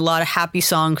Waterloo and a lot of happy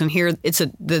songs, and here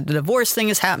the divorce thing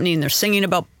is happening. They're singing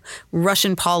about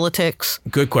Russian politics.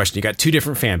 Good question. You got 2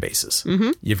 different fan bases.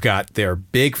 You've got their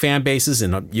big fan bases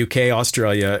in UK,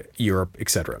 Australia, Europe,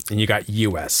 etc. And you got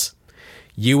US.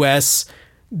 US,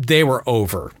 they were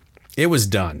over. It was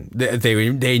done.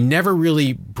 They never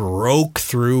really broke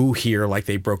through here like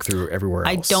they broke through everywhere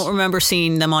else. I don't remember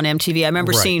seeing them on MTV. I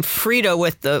remember seeing Frida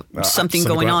with the something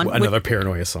going on. Another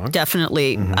Paranoia song.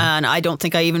 Definitely. And I don't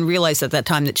think I even realized at that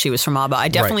time that she was from ABBA. I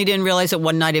definitely didn't realize that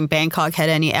One Night in Bangkok had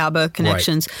any ABBA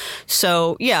connections.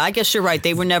 So, yeah, I guess you're right.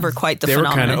 They were never quite the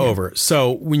phenomenon. They were kind of over.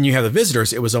 So when you have The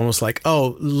Visitors, it was almost like,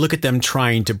 oh, look at them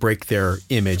trying to break their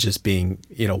image as being,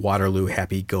 Waterloo,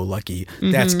 happy-go-lucky.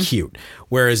 That's cute.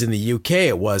 Whereas in the UK,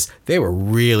 they were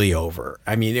really over.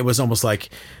 I mean, it was almost like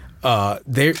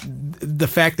the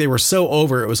fact they were so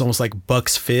over, it was almost like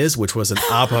Bucks Fizz, which was an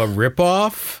ABBA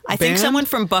ripoff. I think someone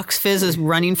from Bucks Fizz is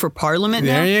running for parliament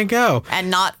now. There you go.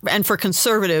 And for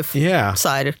conservative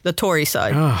side, the Tory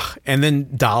side. And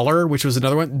then Dollar, which was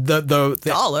another one. The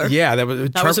Dollar? Yeah,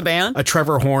 that was a band? A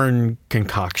Trevor Horn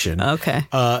concoction. Okay.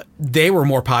 They were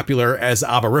more popular as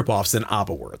ABBA ripoffs than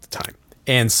ABBA were at the time.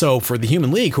 And so for the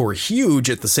Human League, who were huge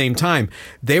at the same time,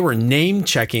 they were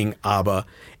name-checking ABBA,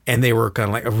 and they were kind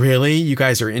of like, really? You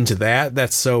guys are into that?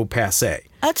 That's so passé.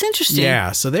 That's interesting.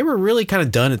 Yeah, so they were really kind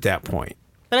of done at that point.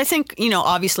 But I think,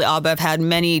 obviously ABBA have had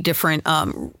many different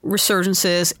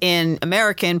resurgences in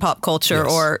American pop culture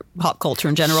or pop culture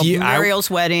in general. Muriel's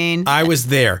Wedding. I was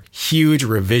there. Huge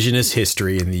revisionist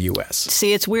history in the U.S.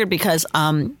 See, it's weird because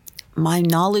my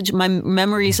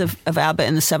memories of ABBA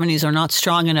in the 70s are not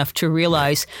strong enough to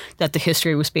realize that the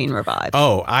history was being revived.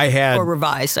 Oh, or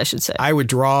revised, I should say. I would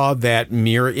draw that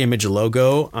mirror image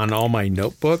logo on all my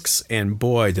notebooks, and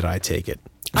boy, did I take it.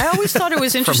 I always thought it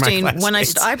was interesting when I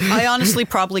honestly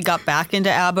probably got back into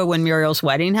ABBA when Muriel's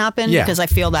Wedding happened because I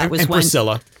feel that was when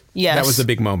Priscilla. Yes. That was the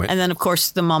big moment. And then, of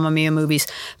course, the Mamma Mia movies.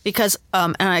 Because,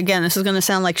 and again, this is going to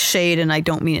sound like shade, and I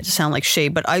don't mean it to sound like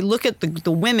shade, but I look at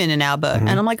the women in ABBA,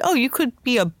 and I'm like, oh, you could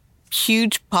be a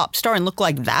huge pop star and look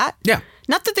like that? Yeah.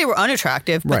 Not that they were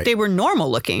unattractive, but they were normal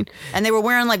looking. And they were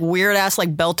wearing like weird ass,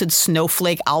 like belted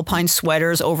snowflake alpine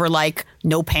sweaters over like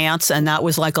no pants. And that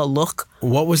was like a look.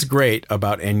 What was great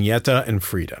about Agneta and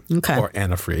Frida, or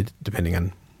Anna Fried, depending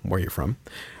on where you're from,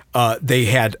 they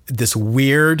had this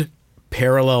weird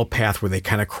parallel path where they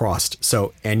kind of crossed.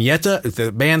 So Agneta,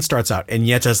 the band starts out,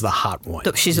 Agneta's the hot one.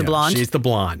 She's a blonde? She's the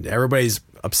blonde. Everybody's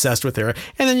obsessed with her.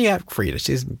 And then you have Frida.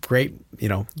 She's great,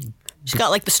 She's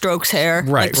got like the Strokes hair,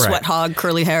 like sweat hog,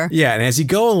 curly hair. Yeah, and as you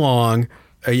go along,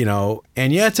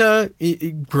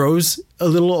 Agneta grows a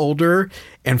little older,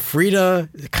 and Frida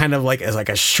kind of like as like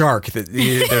a shark.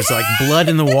 There's like blood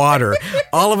in the water.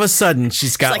 All of a sudden,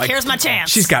 she's got like here's my chance.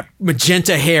 She's got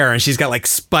magenta hair, and she's got like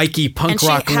spiky punk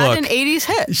rock look. And she had an 80s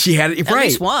hit. She had at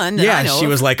least one. Yeah, she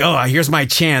was like, oh, here's my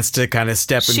chance to kind of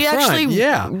step in front. She actually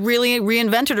really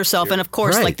reinvented herself, and of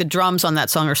course, like the drums on that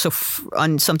song are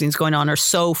on Something's Going On are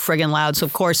so friggin' loud. So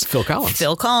of course, Phil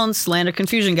Collins, Land of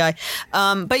Confusion guy.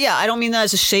 But yeah, I don't mean that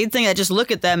as a shade thing. I just teenagers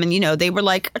look at them and, they were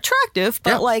like attractive,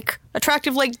 but like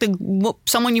attractive like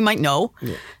someone you might know.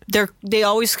 Yeah. They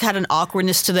always had an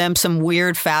awkwardness to them, some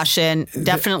weird fashion.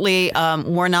 Definitely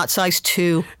were not size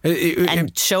 2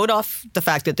 and showed off the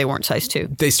fact that they weren't size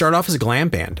 2. They start off as a glam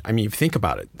band. I mean, if you think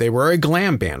about it, they were a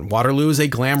glam band. Waterloo is a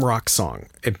glam rock song,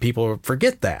 and people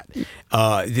forget that.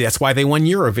 That's why they won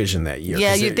Eurovision that year.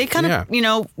 Yeah, they kind of,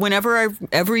 whenever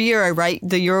every year I write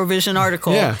the Eurovision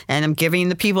article, and I'm giving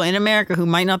the people in America who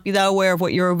might not be that aware of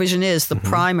what Eurovision is, the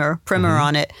primer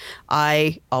on it,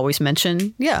 I always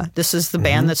mention, this is the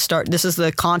band this is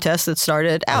the contest that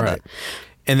started ABBA. Right.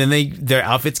 And then their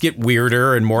outfits get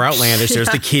weirder and more outlandish. There's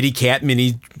the kitty cat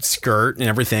mini skirt and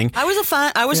everything. I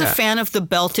was a fan of the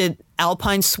belted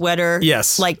alpine sweater.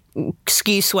 Yes. Like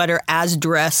ski sweater as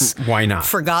dress. Why not?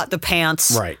 Forgot the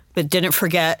pants. Right. But didn't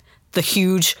forget the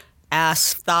huge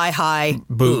ass thigh-high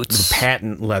boots.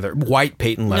 The white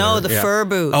patent leather. No, the fur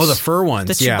boots. Oh, the fur ones.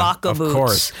 The Chewbacca boots. Of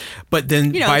course. But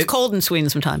then... it's cold in Sweden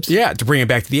sometimes. Yeah, to bring it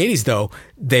back to the 80s, though,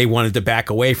 they wanted to back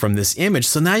away from this image.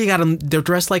 So now you got them, they're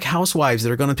dressed like housewives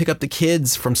that are going to pick up the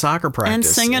kids from soccer practice. And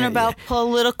singing about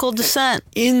political dissent.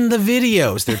 In the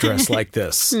videos, they're dressed like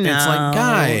this. No. It's like,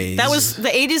 guys. The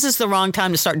 80s is the wrong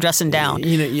time to start dressing down.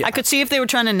 I could see if they were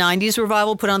trying to 90s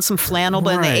revival, put on some flannel,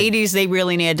 but in the 80s, they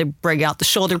really needed to bring out the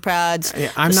shoulder pads.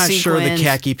 I'm not sure the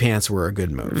khaki pants were a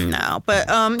good move. No, but,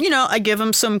 I give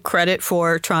them some credit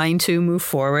for trying to move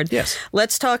forward. Yes.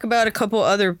 Let's talk about a couple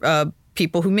other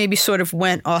people who maybe sort of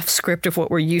went off script of what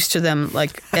we're used to them,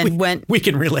 we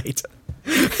can relate.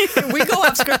 We go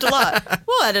off script a lot.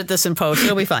 We'll edit this in post.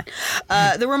 It'll be fine.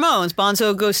 The Ramones,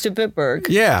 Bonzo Goes to Bitburg.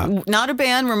 Yeah. Not a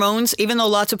band, Ramones, even though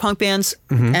lots of punk bands,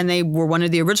 and they were one of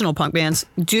the original punk bands,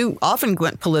 often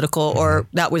went political, or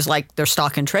that was like their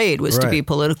stock and trade was to be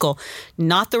political.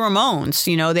 Not the Ramones.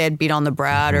 They had Beat on the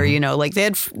Brat, or, they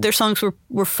had, their songs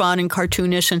were fun and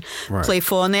cartoonish and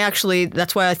playful. And they actually,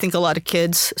 that's why I think a lot of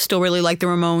kids still really like the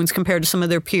Ramones compared to some of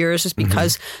their peers, is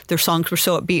because their songs were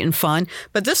so upbeat and fun.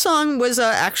 But this song was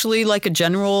actually like a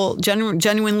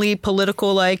genuinely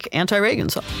political, like anti-Reagan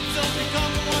song.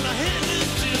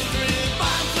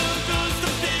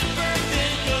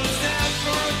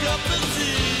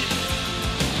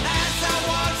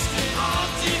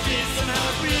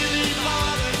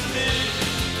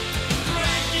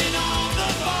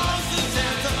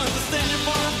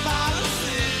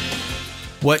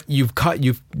 What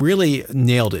you've really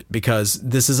nailed it, because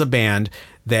this is a band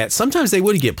that sometimes they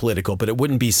would get political, but it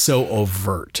wouldn't be so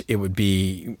overt. It would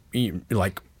be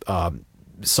like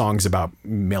songs about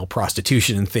male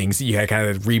prostitution and things that you had kind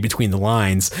of read between the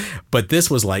lines. But this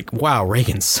was like, wow,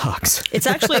 Reagan sucks. It's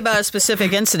actually about a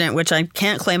specific incident, which I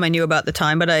can't claim I knew about at the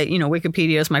time, but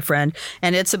Wikipedia is my friend.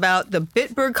 And it's about the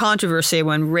Bitburg controversy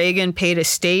when Reagan paid a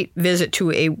state visit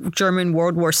to a German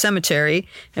World War cemetery.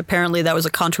 Apparently that was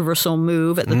a controversial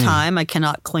move at the time. I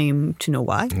cannot claim to know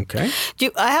why. Okay.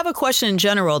 I have a question in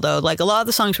general, though. Like, a lot of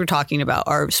the songs we're talking about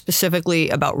are specifically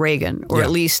about Reagan, or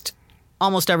at least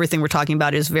almost everything we're talking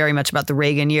about is very much about the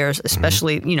Reagan years,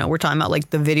 especially, we're talking about like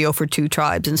the video for Two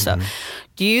Tribes and stuff.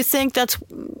 Do you think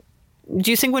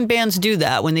when bands do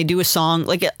that, when they do a song,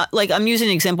 like I'm using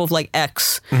an example of like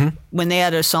X, when they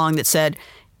had a song that said,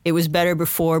 it was better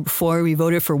before we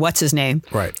voted for what's his name.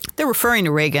 Right. They're referring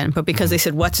to Reagan, but because they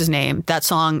said what's his name, that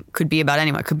song could be about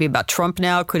anyone. It could be about Trump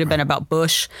now. It could have been about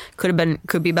Bush. Could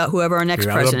be about whoever our next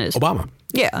president is. Obama.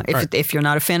 Yeah, if you're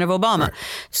not a fan of Obama. Right.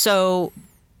 So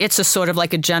it's a sort of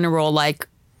like a general, like,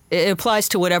 it applies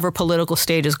to whatever political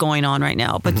state is going on right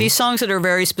now. But these songs that are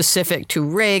very specific to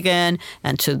Reagan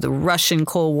and to the Russian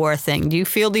Cold War thing, do you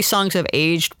feel these songs have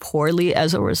aged poorly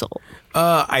as a result?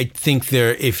 I think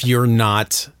if you're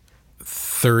not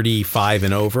 35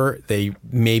 and over, they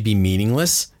may be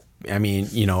meaningless. I mean,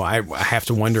 I have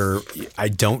to wonder, I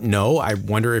don't know. I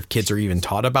wonder if kids are even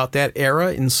taught about that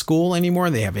era in school anymore.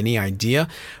 They have any idea.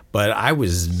 But I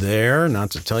was there,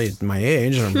 not to tell you my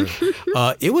age.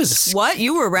 It was... What?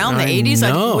 You were around the 80s?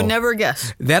 I would never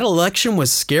guess. That election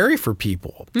was scary for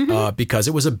people because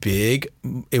it was a big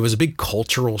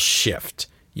cultural shift.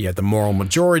 You had the moral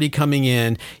majority coming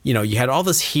in. You had all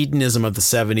this hedonism of the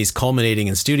 70s culminating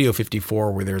in Studio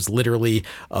 54, where there's literally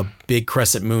a big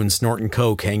crescent moon snorting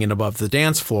coke hanging above the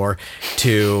dance floor,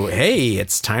 to, hey,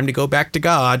 it's time to go back to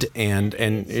God. And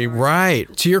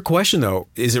right. To your question, though,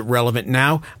 is it relevant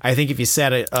now? I think if you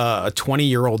sat a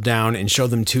 20-year-old down and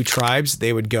showed them Two Tribes,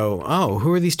 they would go, oh,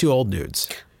 who are these two old dudes?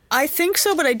 I think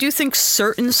so, but I do think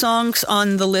certain songs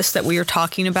on the list that we are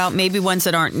talking about, maybe ones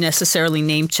that aren't necessarily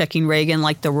name-checking Reagan,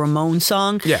 like the Ramones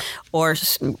song, or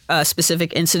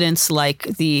specific incidents like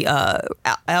the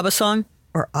ABBA song,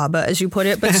 or ABBA as you put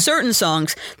it, but certain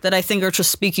songs that I think are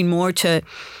just speaking more to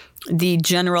the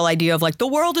general idea of like the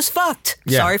world is fucked.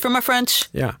 Yeah. Sorry for my French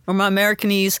or my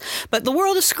Americanese, but the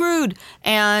world is screwed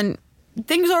and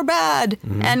things are bad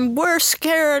and we're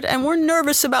scared and we're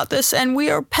nervous about this and we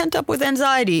are pent up with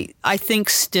anxiety, I think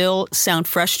still sound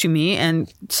fresh to me.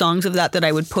 And songs of that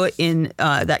I would put in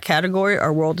that category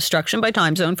are World Destruction by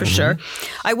Time Zone for sure.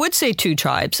 I would say Two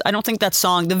Tribes. I don't think that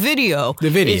song, the video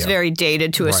is very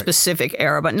dated to a specific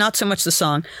era, but not so much the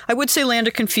song. I would say Land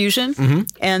of Confusion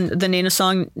and the Nena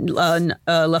song 99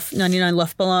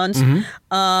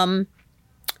 Luftballons.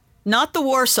 Not the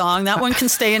war song. That one can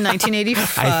stay in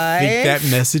 1985. I think that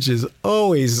message is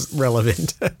always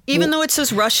relevant. Even though it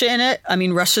says Russia in it. I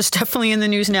mean, Russia's definitely in the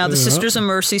news now. The Sisters of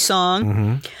Mercy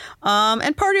song.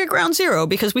 And Party at Ground Zero,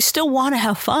 because we still want to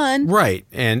have fun. Right.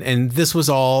 And this was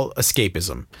all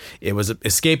escapism. It was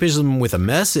escapism with a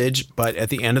message, but at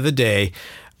the end of the day,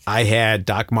 I had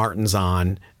Doc Martens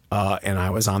on. And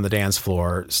I was on the dance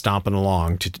floor stomping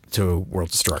along to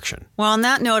World Destruction. Well, on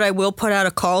that note, I will put out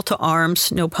a call to arms,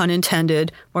 no pun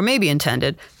intended, or maybe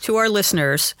intended, to our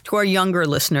listeners, to our younger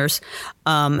listeners,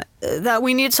 that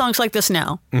we need songs like this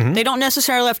now. They don't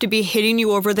necessarily have to be hitting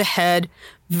you over the head,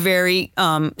 very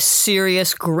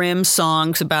serious, grim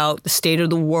songs about the state of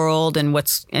the world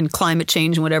and climate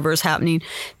change and whatever is happening.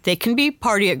 They can be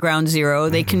Party at Ground Zero.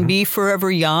 They can be Forever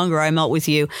Young or I Melt With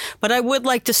You. But I would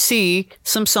like to see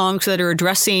some songs that are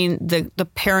addressing the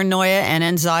paranoia and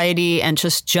anxiety and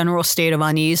just general state of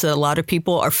unease that a lot of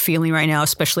people are feeling right now,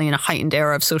 especially in a heightened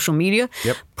era of social media.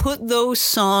 Put those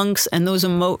songs and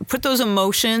put those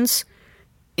emotions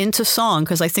into song,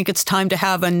 because I think it's time to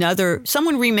have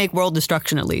someone remake World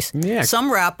Destruction at least. Yeah.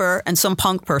 Some rapper and some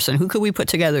punk person. Who could we put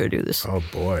together to do this? Oh,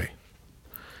 boy.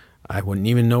 I wouldn't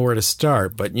even know where to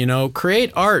start. But,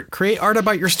 create art. Create art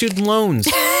about your student loans.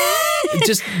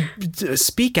 Just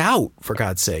speak out, for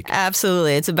God's sake.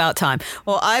 Absolutely. It's about time.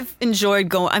 Well, I've enjoyed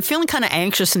going. I'm feeling kind of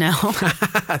anxious now.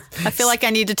 I feel like I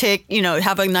need to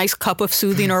have a nice cup of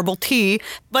soothing herbal tea.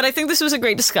 But I think this was a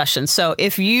great discussion. So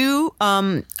if you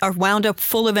are wound up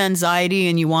full of anxiety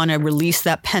and you want to release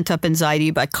that pent-up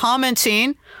anxiety by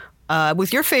commenting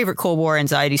with your favorite Cold War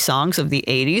anxiety songs of the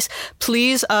 80s,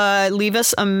 please leave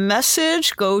us a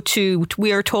message. Go to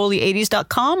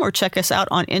wearetotally80s.com or check us out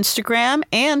on Instagram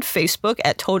and Facebook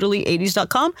at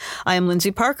totally80s.com. I am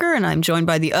Lindsay Parker, and I'm joined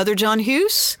by the other John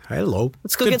Hughes. Hello.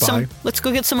 Let's go get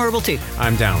some herbal tea.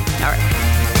 I'm down. All right.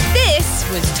 This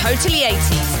was Totally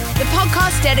 80s, the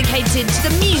podcast dedicated to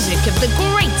the music of the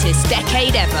greatest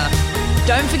decade ever.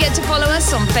 Don't forget to follow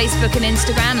us on Facebook and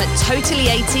Instagram at Totally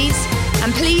 80s.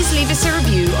 And please leave us a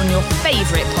review on your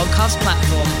favourite podcast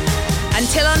platform.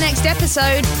 Until our next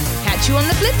episode, catch you on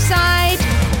the flip side.